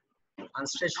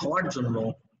 আনস্ট্রেচ হওয়ার জন্য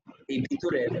এই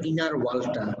ভিতরের ইনার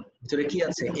ওয়ালটা, ভিতরে কি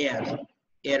আছে? এয়ার।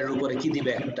 এয়ারের উপরে কি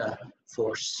দিবে? একটা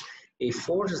ফোর্স। এই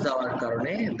ফোর্স দেওয়ার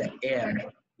কারণে the air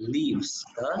leaves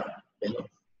the balloon.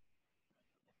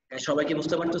 সবাই কি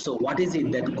বুঝতে পারতেছো? What is it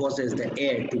that causes the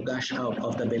air two গাশ out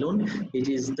of the balloon? It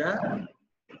is the,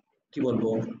 কি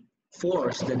বলবো,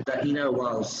 force that the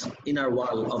inner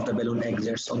wall of the balloon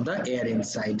exerts on the air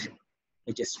inside.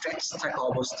 It is stretched থাকা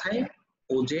অবস্থায়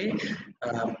ও যে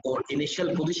ওর initial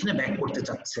পজিশনে back করতে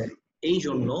চাচ্ছে, এই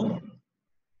জন্য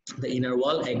the inner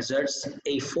wall exerts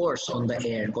a force on the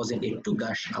air causing it to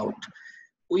gush out.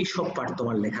 ওই সব পার্ট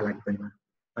তোমার লেখা লাগবে না,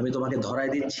 আমি তোমাকে ধরাই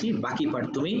দিচ্ছি, বাকি পার্ট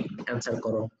তুমি অ্যানসার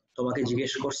করো। তোমাকে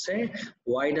জিজ্ঞেস করছে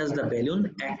why does the balloon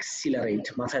accelerate,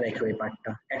 মাথায় রাখো এই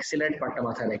পার্টটা, accelerate পার্টটা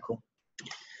মাথায় রাখো।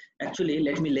 Actually,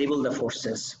 let me label the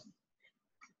forces.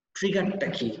 ট্রিগারটা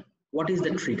কি? What is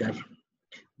the trigger?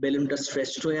 বেলুনটা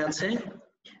stretched হয়ে আছে,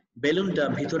 বেলুনটা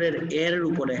ভিতরের এয়ারের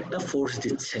উপরে একটা ফোর্স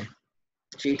দিচ্ছে,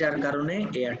 যেটার কারণে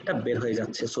এয়ারটা বের হয়ে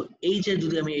যাচ্ছে। সো এই যে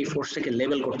যদি আমি এই ফোর্সটাকে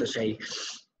লেবেল করতে চাই,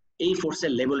 এই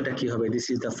ফোর্সের লেবেলটা কি হবে? This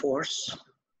is the force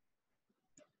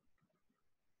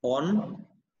on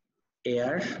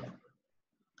air.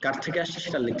 কার থেকে আসছে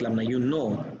সেটা লিখলাম না, you know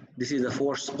this is the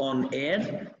force on air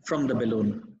from the balloon.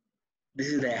 This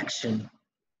is the action.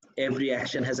 Every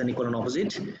action has an equal and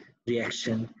opposite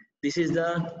reaction. This is the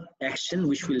action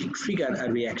which will trigger a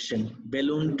reaction.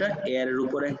 বেলুনটা এয়ারের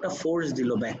উপরে একটা force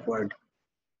দিল backward,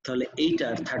 তাহলে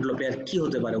এইটার third ল pair কি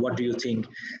হতে পারে? What do you think?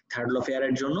 Third ল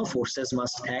পেয়ারের জন্য forces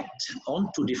must act on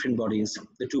two different bodies.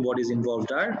 The two bodies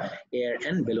involved R air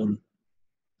and balloon.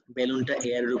 বেলুনটা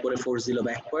এয়ারের উপরে ফোর্স দিল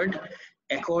backward.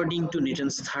 According to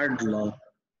Newton's third ল,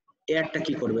 এয়ারটা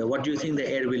কি করবে? What do you think the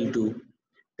air will do?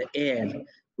 The air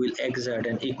will exert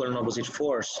an equal and opposite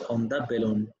force on the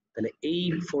balloon. তাহলে এই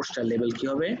ফোর্সটার level কি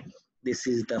হবে? This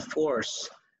is the force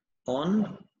on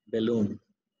balloon.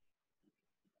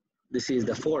 This is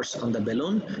the force on the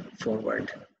balloon forward.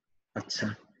 আচ্ছা,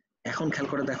 এখন খেয়াল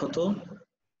করে দেখো তো,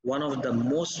 one of the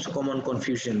most common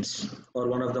confusions or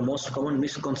one of the most common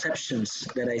misconceptions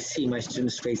that I see my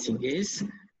students facing is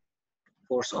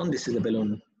force on, this is the balloon.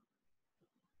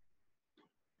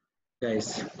 Guys,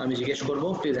 আমি জিজ্ঞেস করবো,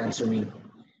 please answer me.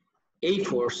 A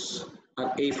force R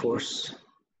A force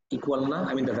equal না?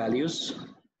 I mean the values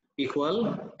equal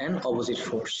and opposite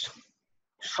force.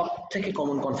 সব থেকে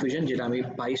common confusion যেটা আমি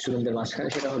পাই স্টুডেন্টদের মাঝখানে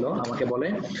সেটা হলো আমাকে বলে,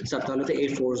 স্যার তাহলে তো এই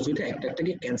ফোর্স দুইটা একটা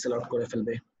একটাকে ক্যান্সেল আউট করে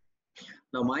ফেলবে।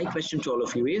 Now my question to all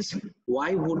of you is, why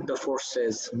would the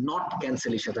forces not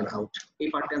cancel each other out? এই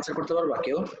পার্টটা অ্যানসার করতে পারবা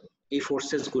কেউ? এই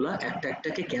ফোর্সেস গুলা একটা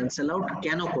একটাকে ক্যান্সেল আউট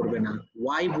কেন করবে না?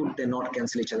 Why would they not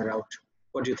cancel each other out?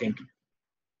 What do you think?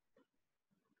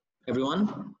 Everyone,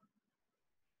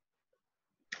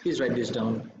 please write this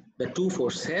down. The two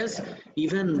forces,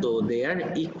 even though they are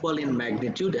equal in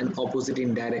magnitude and opposite in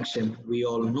direction, we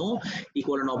all know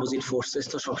equal and opposite forces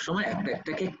তো সবসময় একটা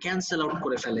একটাকে cancel out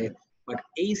করে ফেলে, but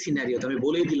এই সিনারিওতে আমি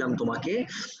বলেই দিলাম তোমাকে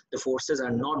the forces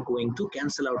are not going to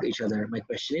cancel out each other. My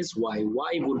question is why?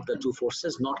 Why would the two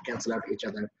forces not cancel out each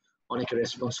other? অনেকে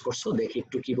রেসপন্স করছো, দেখি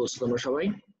একটু কি বলছো তোমরা সবাই।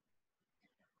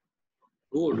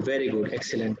 Good, very good,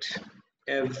 excellent.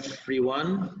 Everyone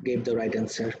gave the right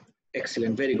answer.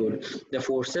 Excellent, very good. The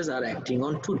forces are acting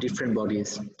on two different bodies.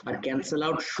 R cancel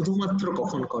out শুধুমাত্র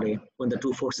কখন করে? When the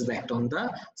two forces act on the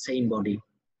same body.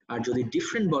 আর যদি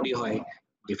different body হয়,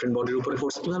 different bodyর উপরে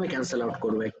force কিভাবে cancel out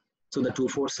করবে? So the two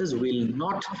forces will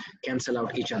not cancel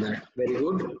out each other. Very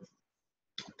good.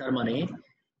 তার মানে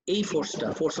এই ফোর্সটা,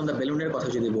 ফোর্স অন দ্য বেলুনের কথা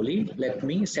যদি বলি, let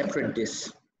me separate this.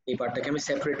 এই পার্টটাকে আমি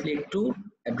সেপারেটলি একটু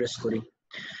অ্যাড্রেস করি।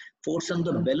 ফোর্স অন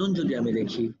দ্য বেলুন যদি আমি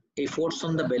দেখি, এই ফোর্স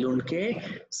অন দ্য বেলুনকে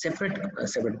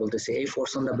সেপারেট বলতেছি, এই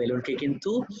ফোর্স অন দ্য বেলুনকে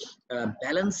কিন্তু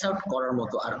ব্যালেন্স আউট করার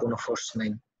মতো আর কোনো ফোর্স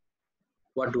নাই।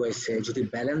 What do I say? যদি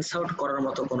ব্যালেন্স আউট করার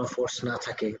মতো কোনো ফোর্স না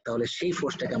থাকে তাহলে সেই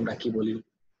ফোর্সটাকে আমরা কি বলি?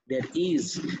 There is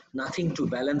nothing to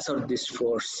balance out this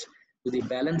force. যদি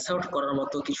ব্যালেন্স আউট করার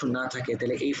মতো কিছু না থাকে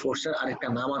তাহলে এই ফোর্সটার আরেকটা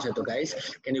নাম আছে তো guys,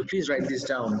 can you please write this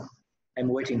down?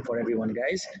 I'm waiting for everyone,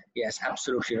 guys. Yes,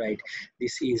 absolutely right.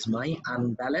 This is my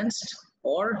unbalanced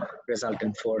or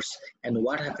resultant force. And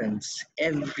what happens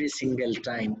every single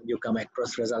time you come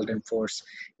across resultant force?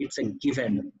 It's a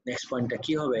given. Next point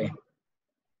কি হবে?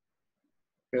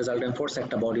 Resultant force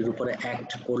একটা বডির উপরে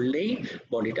act করলেই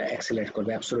বডিটা accelerate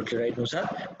করবে। Absolutely right, নুসার।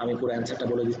 আমি পুরো অ্যানসারটা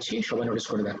বলে দিচ্ছি, সবাই নোটিস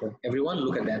করে দেখো। Everyone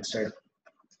look at the answer.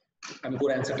 আমি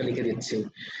পুরো অ্যানসারটা লিখে দিচ্ছি।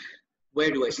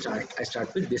 Where do I start? I start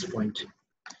with this point.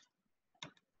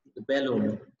 The balloon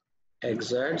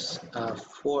exerts a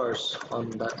force on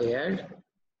the air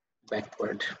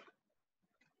backward.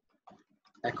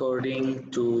 According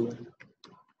to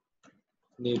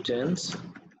Newton's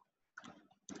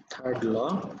third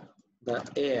law, the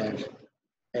air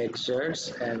exerts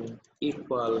an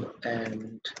equal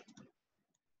and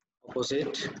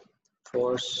opposite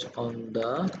force on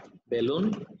the balloon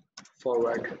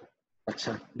forward.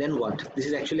 Achha, then what? This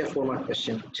is actually a 4-mark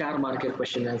question. 4-marker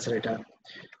question answer এটা।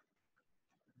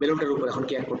 বেলুনটার উপর এখন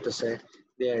কি act করতেছে?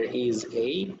 There is a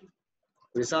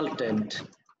resultant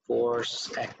force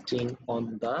acting on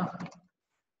the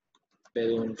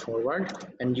balloon forward,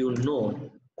 and you know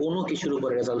কোনো কিছুর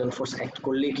উপরে resultant force act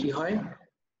করলে কি হয়?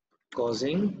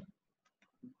 causing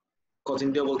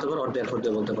দিয়ে বলতে পারো or therefore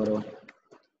দিয়ে বলতে পারো।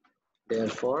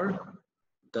 Therefore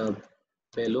the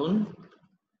balloon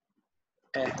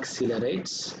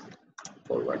accelerates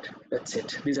forward. That's it.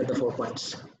 These are the 4 points.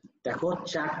 দেখো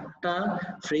 4টা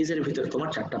ফ্রেজের ভিতরে তোমার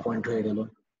 4টা পয়েন্ট হয়ে গেল।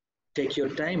 Take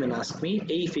your time and ask me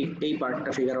এই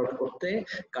পার্টটা ফিগার আউট করতে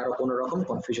কারো কোনো রকম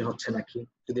কনফিউশন হচ্ছে নাকি?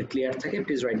 যদি ক্লিয়ার থাকে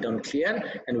please write down clear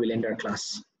and we'll end our class.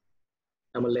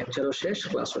 আমার লেকচারও শেষ,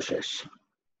 ক্লাসও শেষ।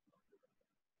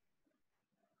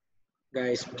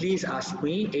 Guys, please ask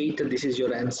me এইটা this is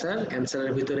your answer.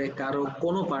 অ্যানসারের ভিতরে কারো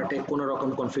কোনো পার্টে কোনো রকম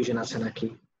কনফিউশন আছে নাকি?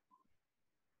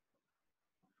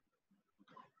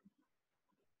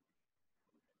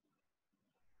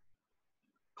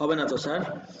 হবে না তো sir?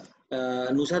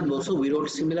 Nusad also, we wrote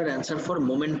similar answer for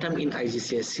momentum in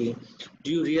IGCSE.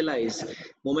 Do you realize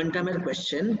momentum এর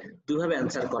question দুইভাবে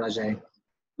answer করা যায়?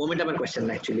 Momentum এর question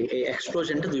actually এই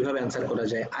explosionটা দুইভাবে answer করা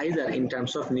যায়, either in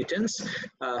terms of Newton's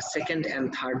second and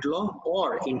third law or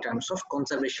in terms of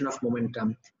conservation of momentum.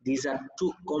 These are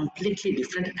two completely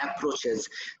different approaches.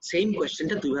 Same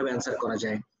questionটা দুইভাবে answer করা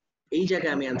যায়। এই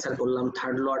জায়গায় আমি অ্যান্সার করলাম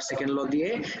থার্ড ল আর সেকেন্ড ল দিয়ে,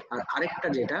 আর আরেকটা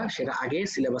যেটা সেটা আগে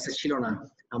সিলেবাসে ছিল না,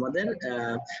 আমাদের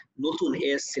নতুন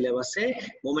এস সিলেবাসে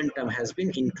momentum has been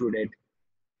included,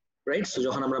 right? So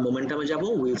যখন আমরা মোমেন্টামে যাব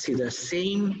will see the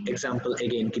same example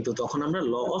again, কিন্তু তখন আমরা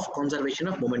law of conservation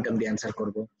of momentum দিয়ে অ্যান্সার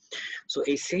করব। সো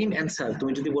এই সেম অ্যান্সার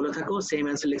তুমি যদি বলে থাকো সেম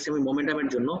অ্যান্সার লিখছি আমি মোমেন্টামের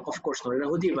জন্য, অফকোর্স নট, এটা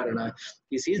হতেই পারে না।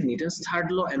 This is Newton's third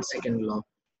law and second law.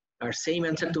 R same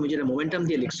answer তুমি যেটা মোমেন্টাম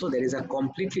দিয়ে লিখছো, there is a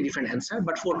completely different answer,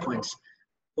 but 4 points.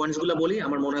 Points গুলো বলি,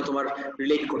 আমার মনে হয় তোমার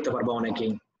রিলেট করতে পারবা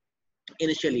অনেকেই।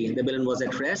 Initially the balloon was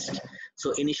at rest, so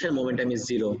initial momentum is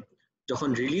 0. যখন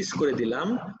রিলিজ করে দিলাম,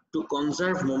 to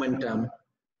conserve momentum,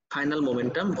 final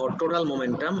momentum or total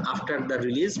momentum after the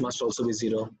release must also be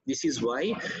 0. This is why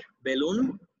balloon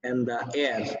and the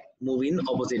air move in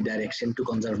opposite direction to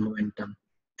conserve momentum.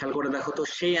 খেয়াল করে দেখো তো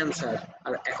সেই answer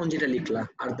আর এখন যেটা লিখলা,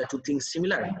 are the two things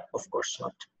similar? Of course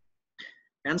not.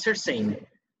 Answer same,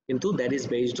 কিন্তু that is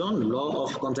based on law of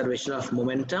conservation of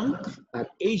momentum, আর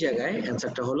এই জায়গায়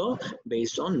অ্যান্সারটা হলো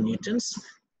based on Newton's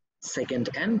second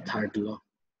and third law.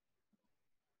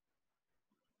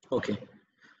 Okay,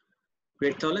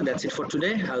 great, তাহলে that's it for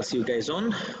today. I'll see you guys on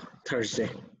Thursday.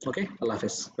 Okay, Allah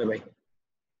Hafiz, bye bye.